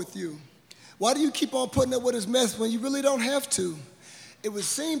wrong with you? Why do you keep on putting up with his mess when you really don't have to? It would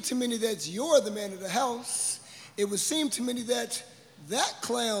seem to many that you're the man of the house. It would seem to many that that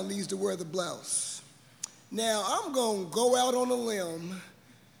clown needs to wear the blouse. Now, I'm going to go out on a limb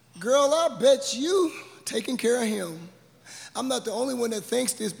Girl, I bet you taking care of him. I'm not the only one that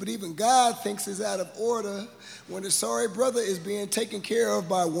thinks this, but even God thinks it's out of order when a sorry brother is being taken care of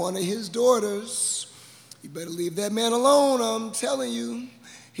by one of his daughters. You better leave that man alone, I'm telling you.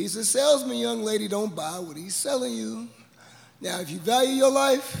 He's a salesman, young lady. Don't buy what he's selling you. Now, if you value your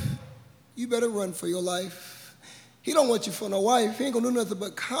life, you better run for your life. He don't want you for no wife. He ain't gonna do nothing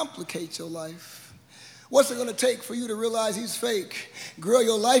but complicate your life. What's it gonna take for you to realize he's fake? Girl,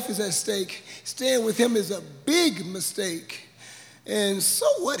 your life is at stake. Staying with him is a big mistake. And so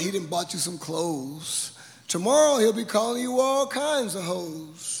what? He done bought you some clothes. Tomorrow he'll be calling you all kinds of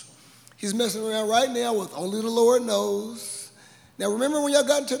hoes. He's messing around right now with only the Lord knows. Now remember when y'all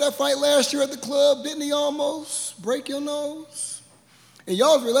got into that fight last year at the club? Didn't he almost break your nose? In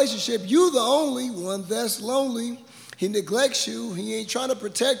y'all's relationship, you the only one that's lonely. He neglects you. He ain't trying to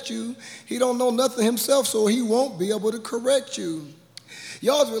protect you. He don't know nothing himself, so he won't be able to correct you.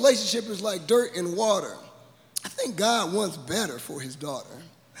 Y'all's relationship is like dirt and water. I think God wants better for his daughter.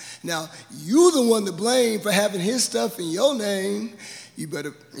 Now, you the one to blame for having his stuff in your name.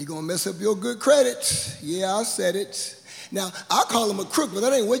 You're gonna mess up your good credit. Yeah, I said it. Now, I call him a crook, but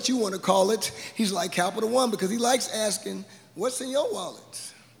that ain't what you want to call it. He's like Capital One because he likes asking, what's in your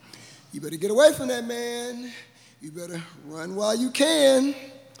wallet? You better get away from that man. You better run while you can.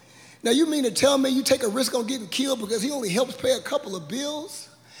 Now, you mean to tell me you take a risk on getting killed because he only helps pay a couple of bills?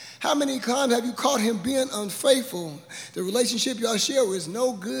 How many times have you caught him being unfaithful? The relationship y'all share is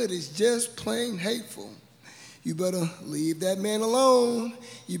no good. It's just plain hateful. You better leave that man alone.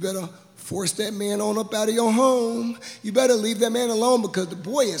 You better force that man on up out of your home. You better leave that man alone because the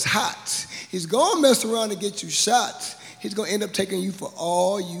boy is hot. He's going to mess around and get you shot. He's going to end up taking you for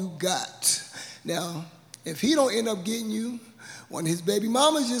all you got. Now, if he don't end up getting you, one of his baby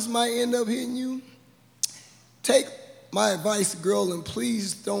mamas just might end up hitting you. Take my advice, girl, and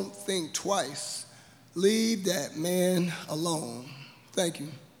please don't think twice. Leave that man alone. Thank you.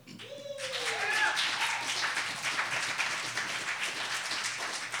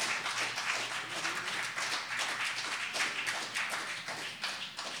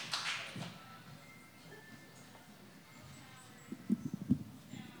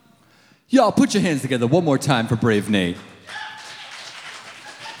 Y'all, put your hands together one more time for Brave Nate.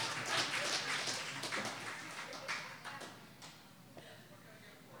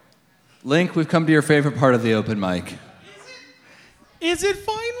 Link, we've come to your favorite part of the open mic. Is it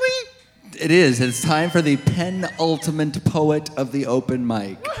finally? It is. It's time for the penultimate poet of the open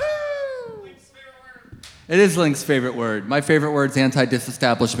mic. Woohoo! It is Link's favorite word. My favorite word is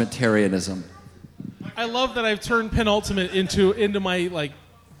anti-disestablishmentarianism. I love that I've turned penultimate into my,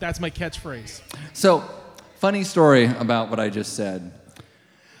 that's my catchphrase. So, funny story about what I just said.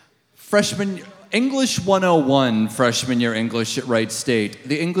 English 101, freshman year English at Wright State.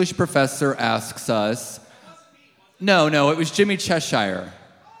 The English professor asks us... No, it was Jimmy Cheshire.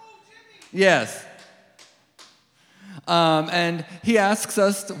 Yes. And he asks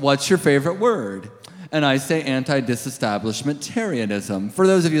us, what's your favorite word? And I say anti-disestablishmentarianism. For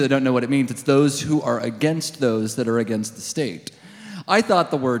those of you that don't know what it means, it's those who are against those that are against the state. I thought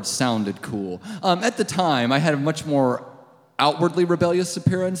the word sounded cool. At the time, I had a much more outwardly rebellious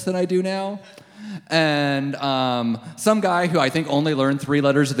appearance than I do now. And some guy who I think only learned 3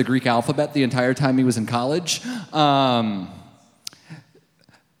 letters of the Greek alphabet the entire time he was in college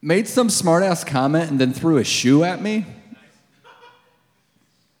made some smart-ass comment and then threw a shoe at me.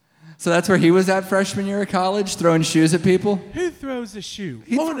 So that's where he was at freshman year of college, throwing shoes at people. Who throws a shoe?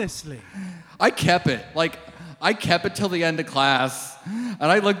 Honestly. I kept it. I kept it till the end of class. And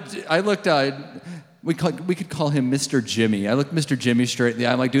I looked we could call him Mr. Jimmy. I looked Mr. Jimmy straight in the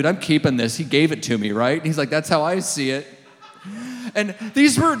eye. I'm like, dude, I'm keeping this. He gave it to me, right? And he's like, that's how I see it. And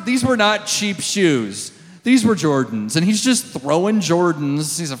these were not cheap shoes. These were Jordans. And he's just throwing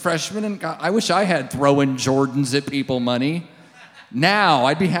Jordans. He's a freshman, and God, I wish I had throwing Jordans at people money. Now,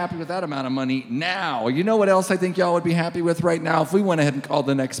 I'd be happy with that amount of money now. You know what else I think y'all would be happy with right now? If we went ahead and called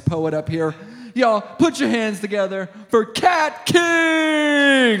the next poet up here. Y'all, put your hands together for Cat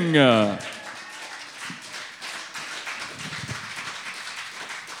King!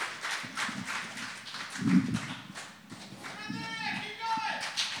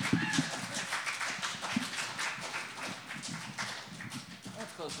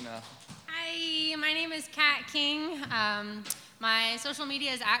 That's close enough. Hi, my name is Cat King. My social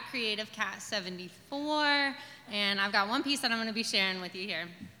media is @CreativeCat74, and I've got one piece that I'm going to be sharing with you here.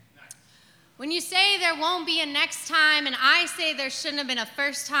 When you say there won't be a next time, and I say there shouldn't have been a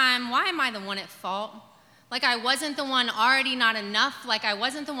first time, why am I the one at fault? Like I wasn't the one already not enough, like I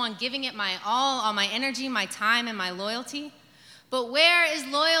wasn't the one giving it my all my energy, my time, and my loyalty. But where is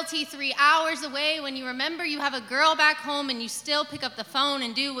loyalty 3 hours away when you remember you have a girl back home and you still pick up the phone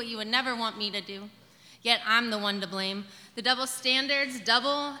and do what you would never want me to do? Yet I'm the one to blame. The double standards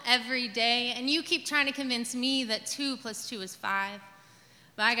double every day, and you keep trying to convince me that 2 + 2 is 5.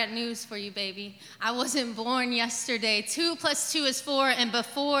 But I got news for you, baby. I wasn't born yesterday. 2 + 2 is 4, and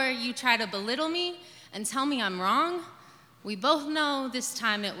before you try to belittle me and tell me I'm wrong, we both know this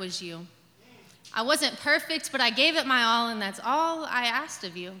time it was you. I wasn't perfect, but I gave it my all, and that's all I asked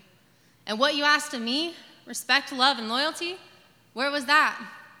of you. And what you asked of me, respect, love, and loyalty, where was that?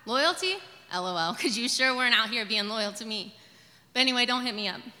 Loyalty? LOL, because you sure weren't out here being loyal to me. But anyway, don't hit me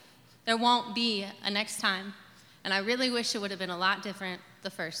up. There won't be a next time. And I really wish it would have been a lot different the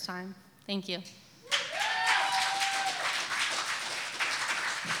first time. Thank you.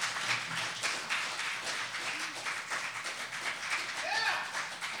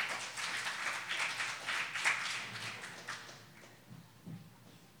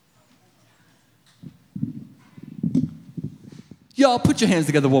 Y'all, put your hands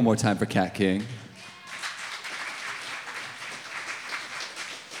together one more time for Kat King.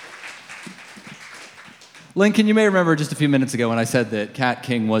 Lincoln, you may remember just a few minutes ago when I said that Kat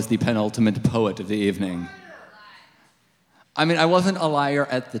King was the penultimate poet of the evening. I mean, I wasn't a liar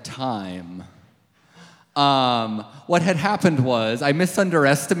at the time. What had happened was I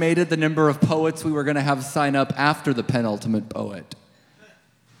misunderestimated the number of poets we were going to have sign up after the penultimate poet.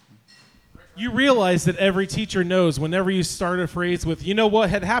 You realize that every teacher knows whenever you start a phrase with, you know what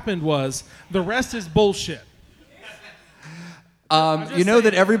had happened was, the rest is bullshit. You know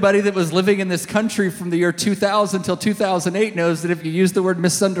that everybody that was living in this country from the year 2000 till 2008 knows that if you use the word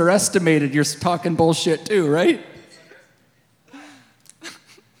misunderestimated, you're talking bullshit too, right?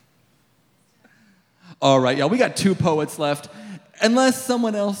 All right, y'all, we got 2 poets left. Unless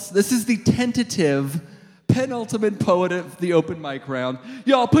someone else, this is the tentative penultimate poet of the open mic round.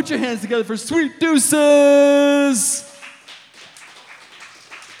 Y'all, put your hands together for Sweet Deuces!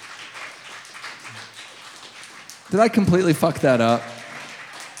 Did I completely fuck that up?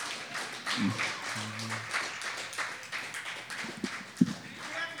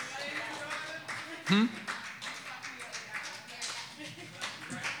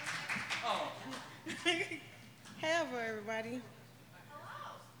 Hello, everybody.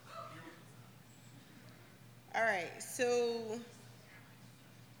 All right, so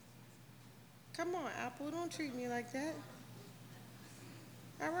come on, Apple, don't treat me like that.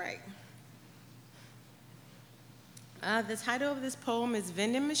 All right. The title of this poem is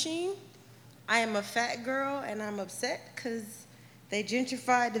Vending Machine. I am a fat girl and I'm upset because they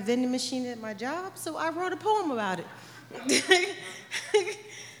gentrified the vending machine at my job, so I wrote a poem about it.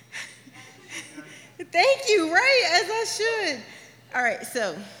 Thank you, right? As I should. All right,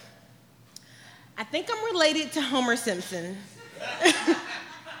 so I think I'm related to Homer Simpson.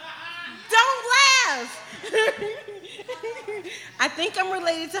 Don't laugh. I think I'm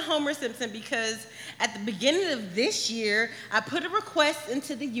related to Homer Simpson because at the beginning of this year, I put a request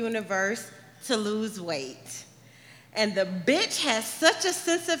into the universe to lose weight. And the bitch has such a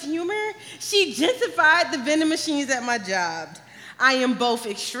sense of humor, she gentrified the vending machines at my job. I am both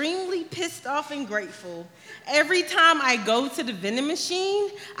extremely pissed off and grateful. Every time I go to the vending machine,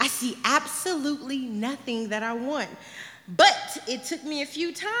 I see absolutely nothing that I want. But it took me a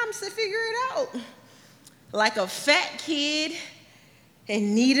few times to figure it out. Like a fat kid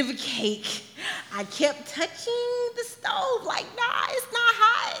in need of a cake, I kept touching the stove like, nah, it's not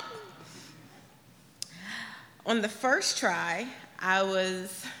hot. On the first try, I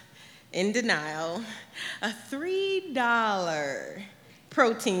was in denial. A $3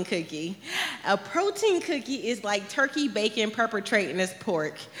 protein cookie. A protein cookie is like turkey bacon perpetrating as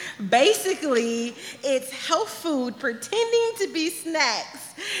pork. Basically, it's health food pretending to be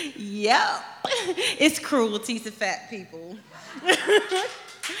snacks. Yep, it's cruelty to fat people.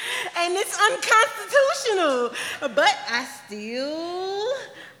 And it's unconstitutional. But I still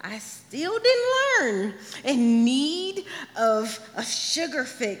didn't learn. In need of a sugar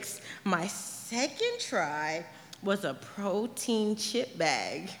fix. My second try was a protein chip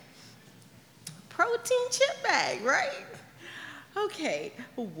bag. Protein chip bag, right? Okay,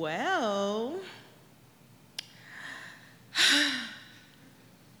 well,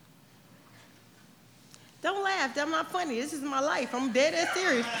 don't laugh, that's not funny. This is my life. I'm dead ass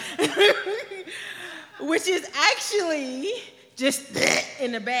serious. Which is actually just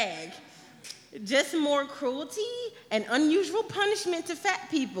in a bag. Just more cruelty an unusual punishment to fat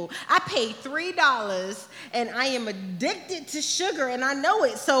people. I paid $3 and I am addicted to sugar and I know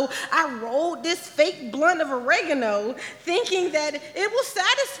it. So I rolled this fake blunt of oregano thinking that it will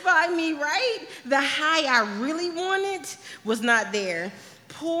satisfy me, right? The high I really wanted was not there.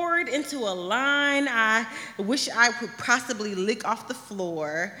 Poured into a line I wish I could possibly lick off the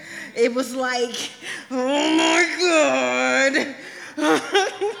floor. It was like, oh my God.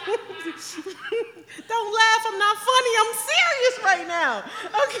 Don't laugh, I'm not funny, I'm serious right now.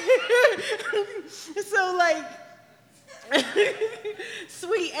 Okay. So like,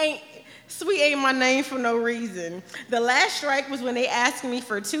 sweet ain't my name for no reason. The last strike was when they asked me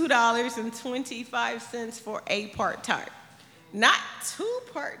for $2.25 for a part tart. Not 2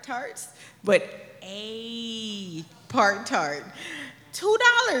 part tarts, but a part tart.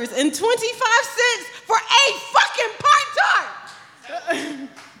 $2.25 for a fucking part tart.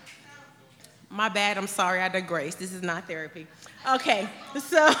 My bad, I'm sorry, I digress. This is not therapy. Okay,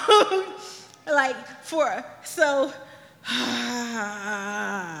 so,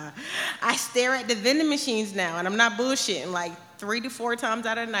 I stare at the vending machines now, and I'm not bullshitting, like 3 to 4 times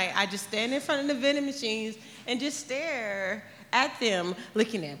out of the night, I just stand in front of the vending machines and just stare at them,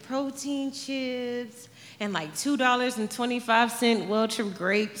 looking at protein chips, and like $2.25 Welch's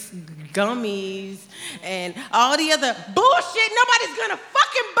grapes, gummies, and all the other bullshit nobody's gonna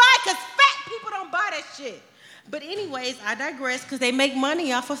fucking buy because fat people don't buy that shit. But anyways, I digress because they make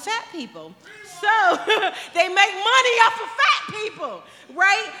money off of fat people. So they make money off of fat people,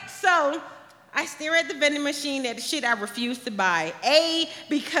 right? So I stare at the vending machine at the shit I refuse to buy. A,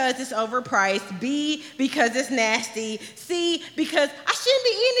 because it's overpriced. B, because it's nasty. C, because I shouldn't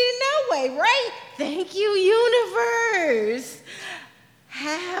be eating it no way, right? Thank you, universe.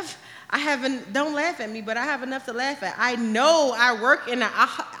 Don't laugh at me, but I have enough to laugh at. I know I work in a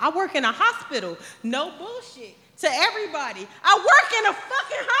hospital. No bullshit to everybody. I work in a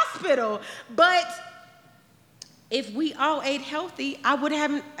fucking hospital, but if we all ate healthy, I would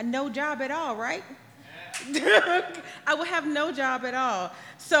have no job at all, right? I would have no job at all.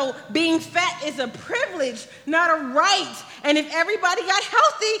 So being fat is a privilege, not a right. And if everybody got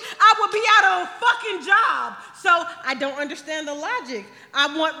healthy, I would be out of a fucking job. So I don't understand the logic.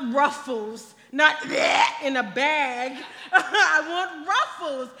 I want Ruffles, not in a bag. I want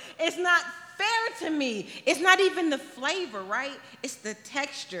Ruffles. It's not fair to me. It's not even the flavor, right? It's the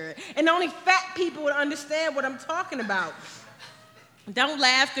texture. And only fat people would understand what I'm talking about. Don't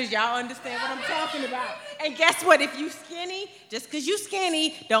laugh because y'all understand what I'm talking about. And guess what? If you skinny, just because you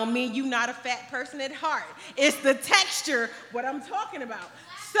skinny don't mean you not a fat person at heart. It's the texture, what I'm talking about.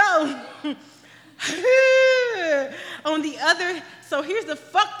 So, so here's the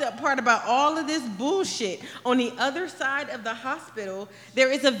fucked up part about all of this bullshit. On the other side of the hospital,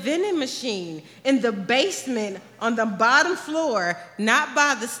 there is a vending machine in the basement on the bottom floor, not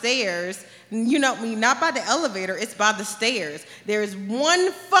by the stairs. You know me, not by the elevator, it's by the stairs. There is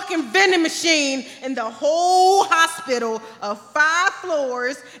one fucking vending machine in the whole hospital of 5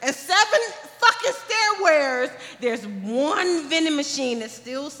 floors and 7 fucking stairways. There's one vending machine that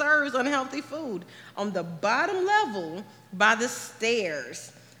still serves unhealthy food on the bottom level by the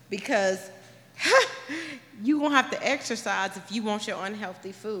stairs because you gonna have to exercise if you want your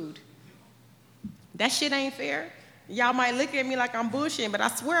unhealthy food. That shit ain't fair. Y'all might look at me like I'm bullshitting, but I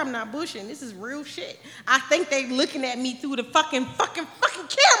swear I'm not bullshitting. This is real shit. I think they looking at me through the fucking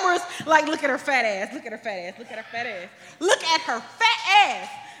cameras like, look at her fat ass, look at her fat ass, look at her fat ass, look at her fat ass.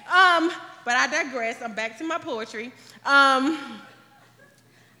 But I digress. I'm back to my poetry. I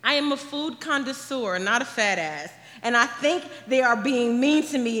am a food connoisseur, not a fat ass. And I think they are being mean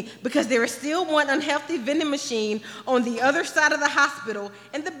to me because there is still one unhealthy vending machine on the other side of the hospital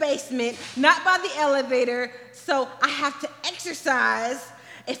in the basement, not by the elevator. So I have to exercise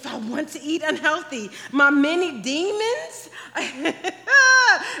if I want to eat unhealthy. My many demons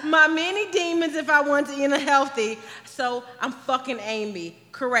if I want to eat unhealthy. So I'm fucking Amy.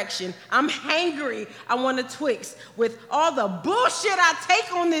 Correction, I'm hangry. I want a Twix. With all the bullshit I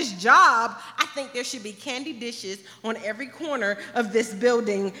take on this job, I think there should be candy dishes on every corner of this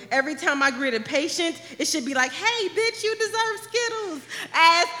building. Every time I greet a patient, it should be like, hey, bitch, you deserve Skittles.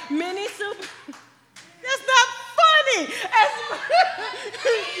 As many super... That's not funny.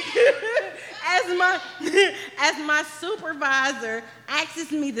 As my supervisor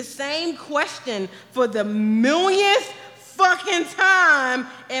asks me the same question for the millionth fucking time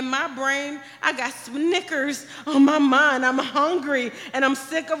in my brain, I got Snickers on my mind. I'm hungry and I'm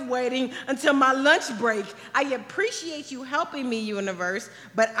sick of waiting until my lunch break. I appreciate you helping me, universe,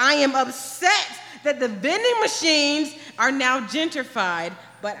 but I am upset that the vending machines are now gentrified.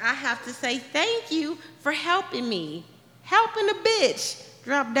 But I have to say thank you for helping me. Helping a bitch.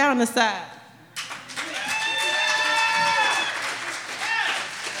 Drop down the side.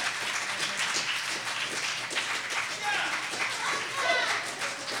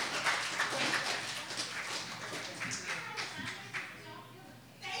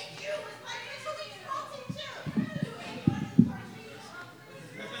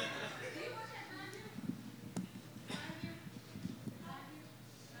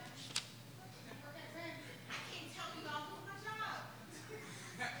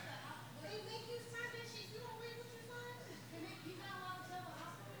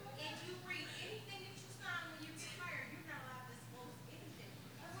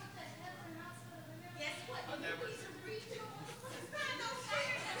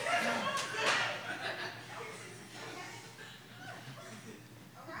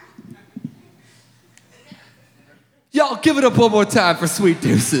 Y'all give it up one more time for Sweet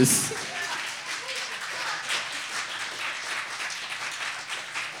Deuces.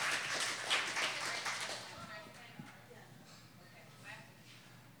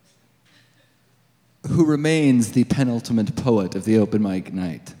 Who remains the penultimate poet of the open mic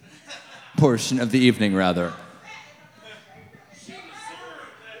night. Portion of the evening, rather.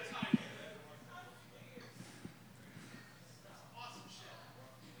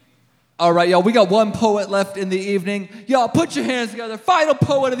 All right, y'all, we got one poet left in the evening. Y'all, put your hands together. Final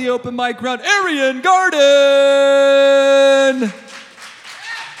poet of the open mic round, Arian Garden.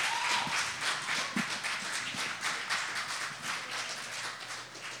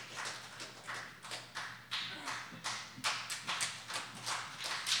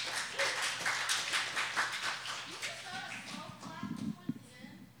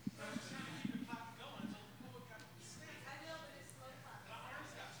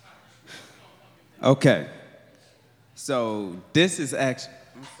 Okay, so this is actually,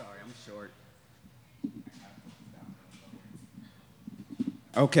 I'm sorry, I'm short.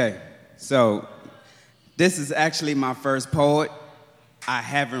 Okay, so this is actually my first poet. I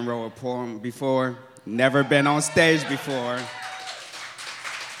haven't wrote a poem before, never been on stage before.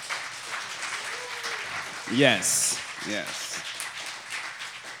 Yes.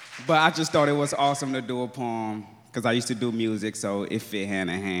 But I just thought it was awesome to do a poem because I used to do music, so it fit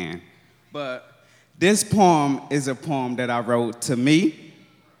hand in hand. But this poem is a poem that I wrote to me.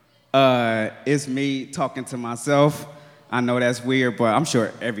 It's me talking to myself. I know that's weird, but I'm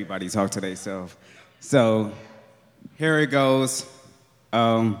sure everybody talks to themselves. So here it goes.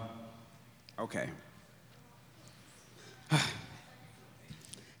 Okay.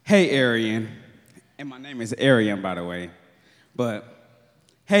 Hey, Arian. And my name is Arian, by the way. But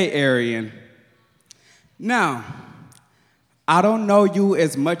hey, Arian. Now, I don't know you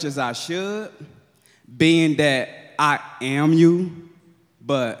as much as I should, being that I am you,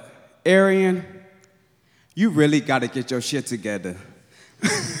 but Arian, you really gotta get your shit together.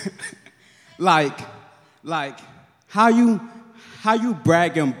 like how you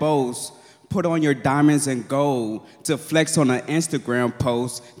brag and boast, put on your diamonds and gold to flex on an Instagram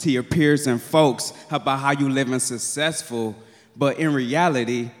post to your peers and folks about how you living successful, but in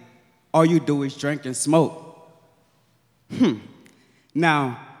reality, all you do is drink and smoke.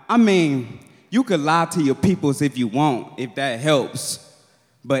 Now, I mean, you could lie to your peoples if you want, if that helps.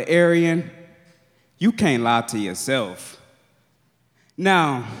 But Arian, you can't lie to yourself.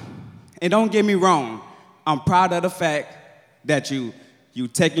 Now, and don't get me wrong, I'm proud of the fact that you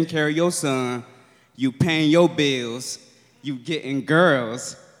taking care of your son, you paying your bills, you getting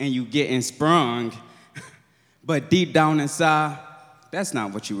girls, and you getting sprung. But deep down inside, that's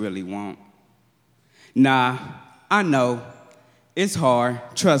not what you really want. Nah, I know. It's hard,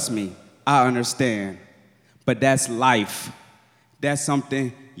 trust me, I understand. But that's life. That's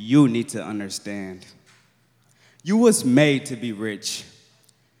something you need to understand. You was made to be rich.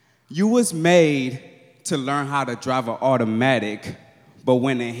 You was made to learn how to drive an automatic, but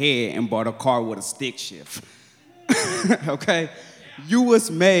went ahead and bought a car with a stick shift. Okay? You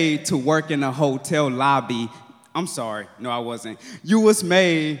was made to work in a hotel lobby. I'm sorry, no, I wasn't. You was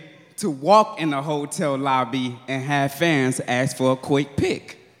made to walk in a hotel lobby and have fans ask for a quick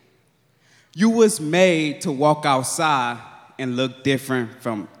pic. You was made to walk outside and look different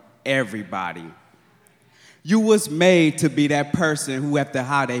from everybody. You was made to be that person who have to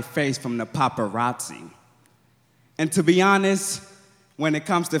hide their face from the paparazzi. And to be honest, when it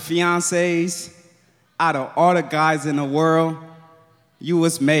comes to fiancés, out of all the guys in the world, you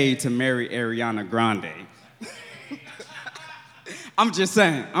was made to marry Ariana Grande. I'm just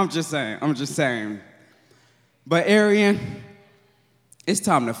saying. But Arian, it's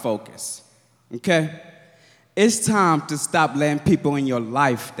time to focus, okay? It's time to stop letting people in your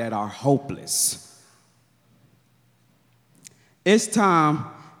life that are hopeless. It's time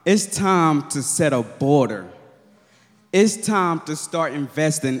to set a border. It's time to start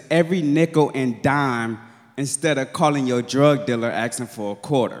investing every nickel and dime instead of calling your drug dealer asking for a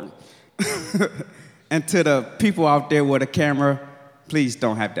quarter. And to the people out there with a camera, please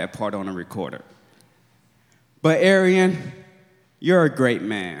don't have that part on a recorder. But Arian, you're a great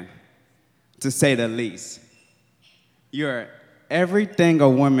man, to say the least. You're everything a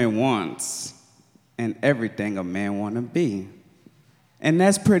woman wants and everything a man want to be. And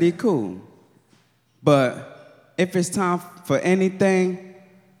that's pretty cool. But if it's time for anything,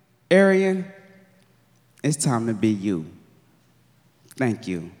 Arian, it's time to be you. Thank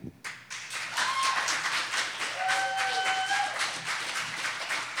you.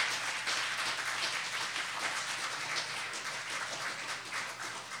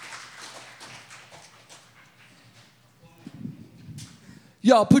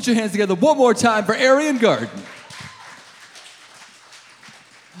 Y'all put your hands together one more time for Arian Garden.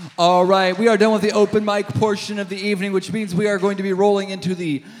 All right, we are done with the open mic portion of the evening, which means we are going to be rolling into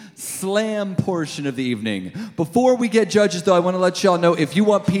the slam portion of the evening. Before we get judges, though, I want to let y'all know if you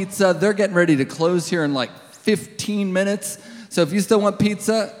want pizza, they're getting ready to close here in like 15 minutes. So if you still want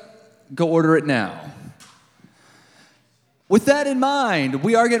pizza, go order it now. With that in mind,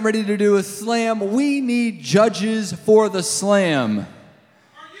 we are getting ready to do a slam. We need judges for the slam.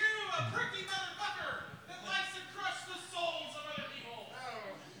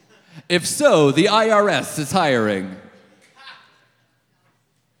 If so, the IRS is hiring.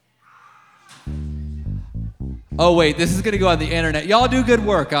 Oh, wait, this is going to go on the internet. Y'all do good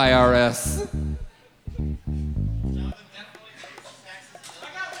work, IRS.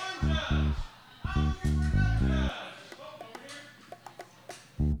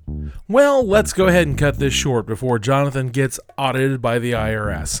 Well, let's go ahead and cut this short before Jonathan gets audited by the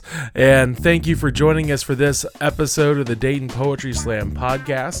IRS. And thank you for joining us for this episode of the Dayton Poetry Slam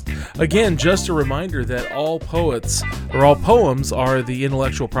podcast. Again, just a reminder that all poems are the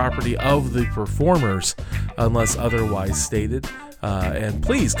intellectual property of the performers, unless otherwise stated. And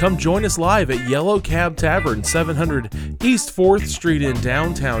please come join us live at Yellow Cab Tavern, 700 East 4th Street in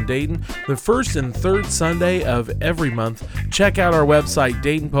downtown Dayton, the first and third Sunday of every month. Check out our website,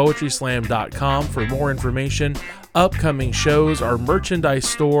 DaytonPoetrySlam.com, for more information, upcoming shows, our merchandise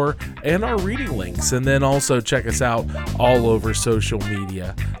store, and our reading links. And then also check us out all over social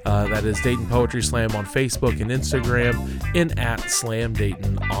media. That is Dayton Poetry Slam on Facebook and Instagram, and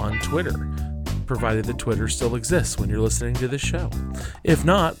 @SlamDayton on Twitter, provided that Twitter still exists when you're listening to this show. If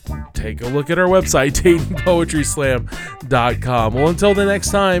not, take a look at our website, DaytonPoetrySlam.com. Well, until the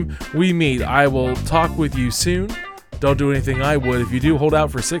next time we meet, I will talk with you soon. Don't do anything I would. If you do, hold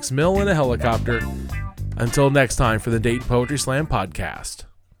out for $6 million in a helicopter. Until next time for the Dayton Poetry Slam podcast.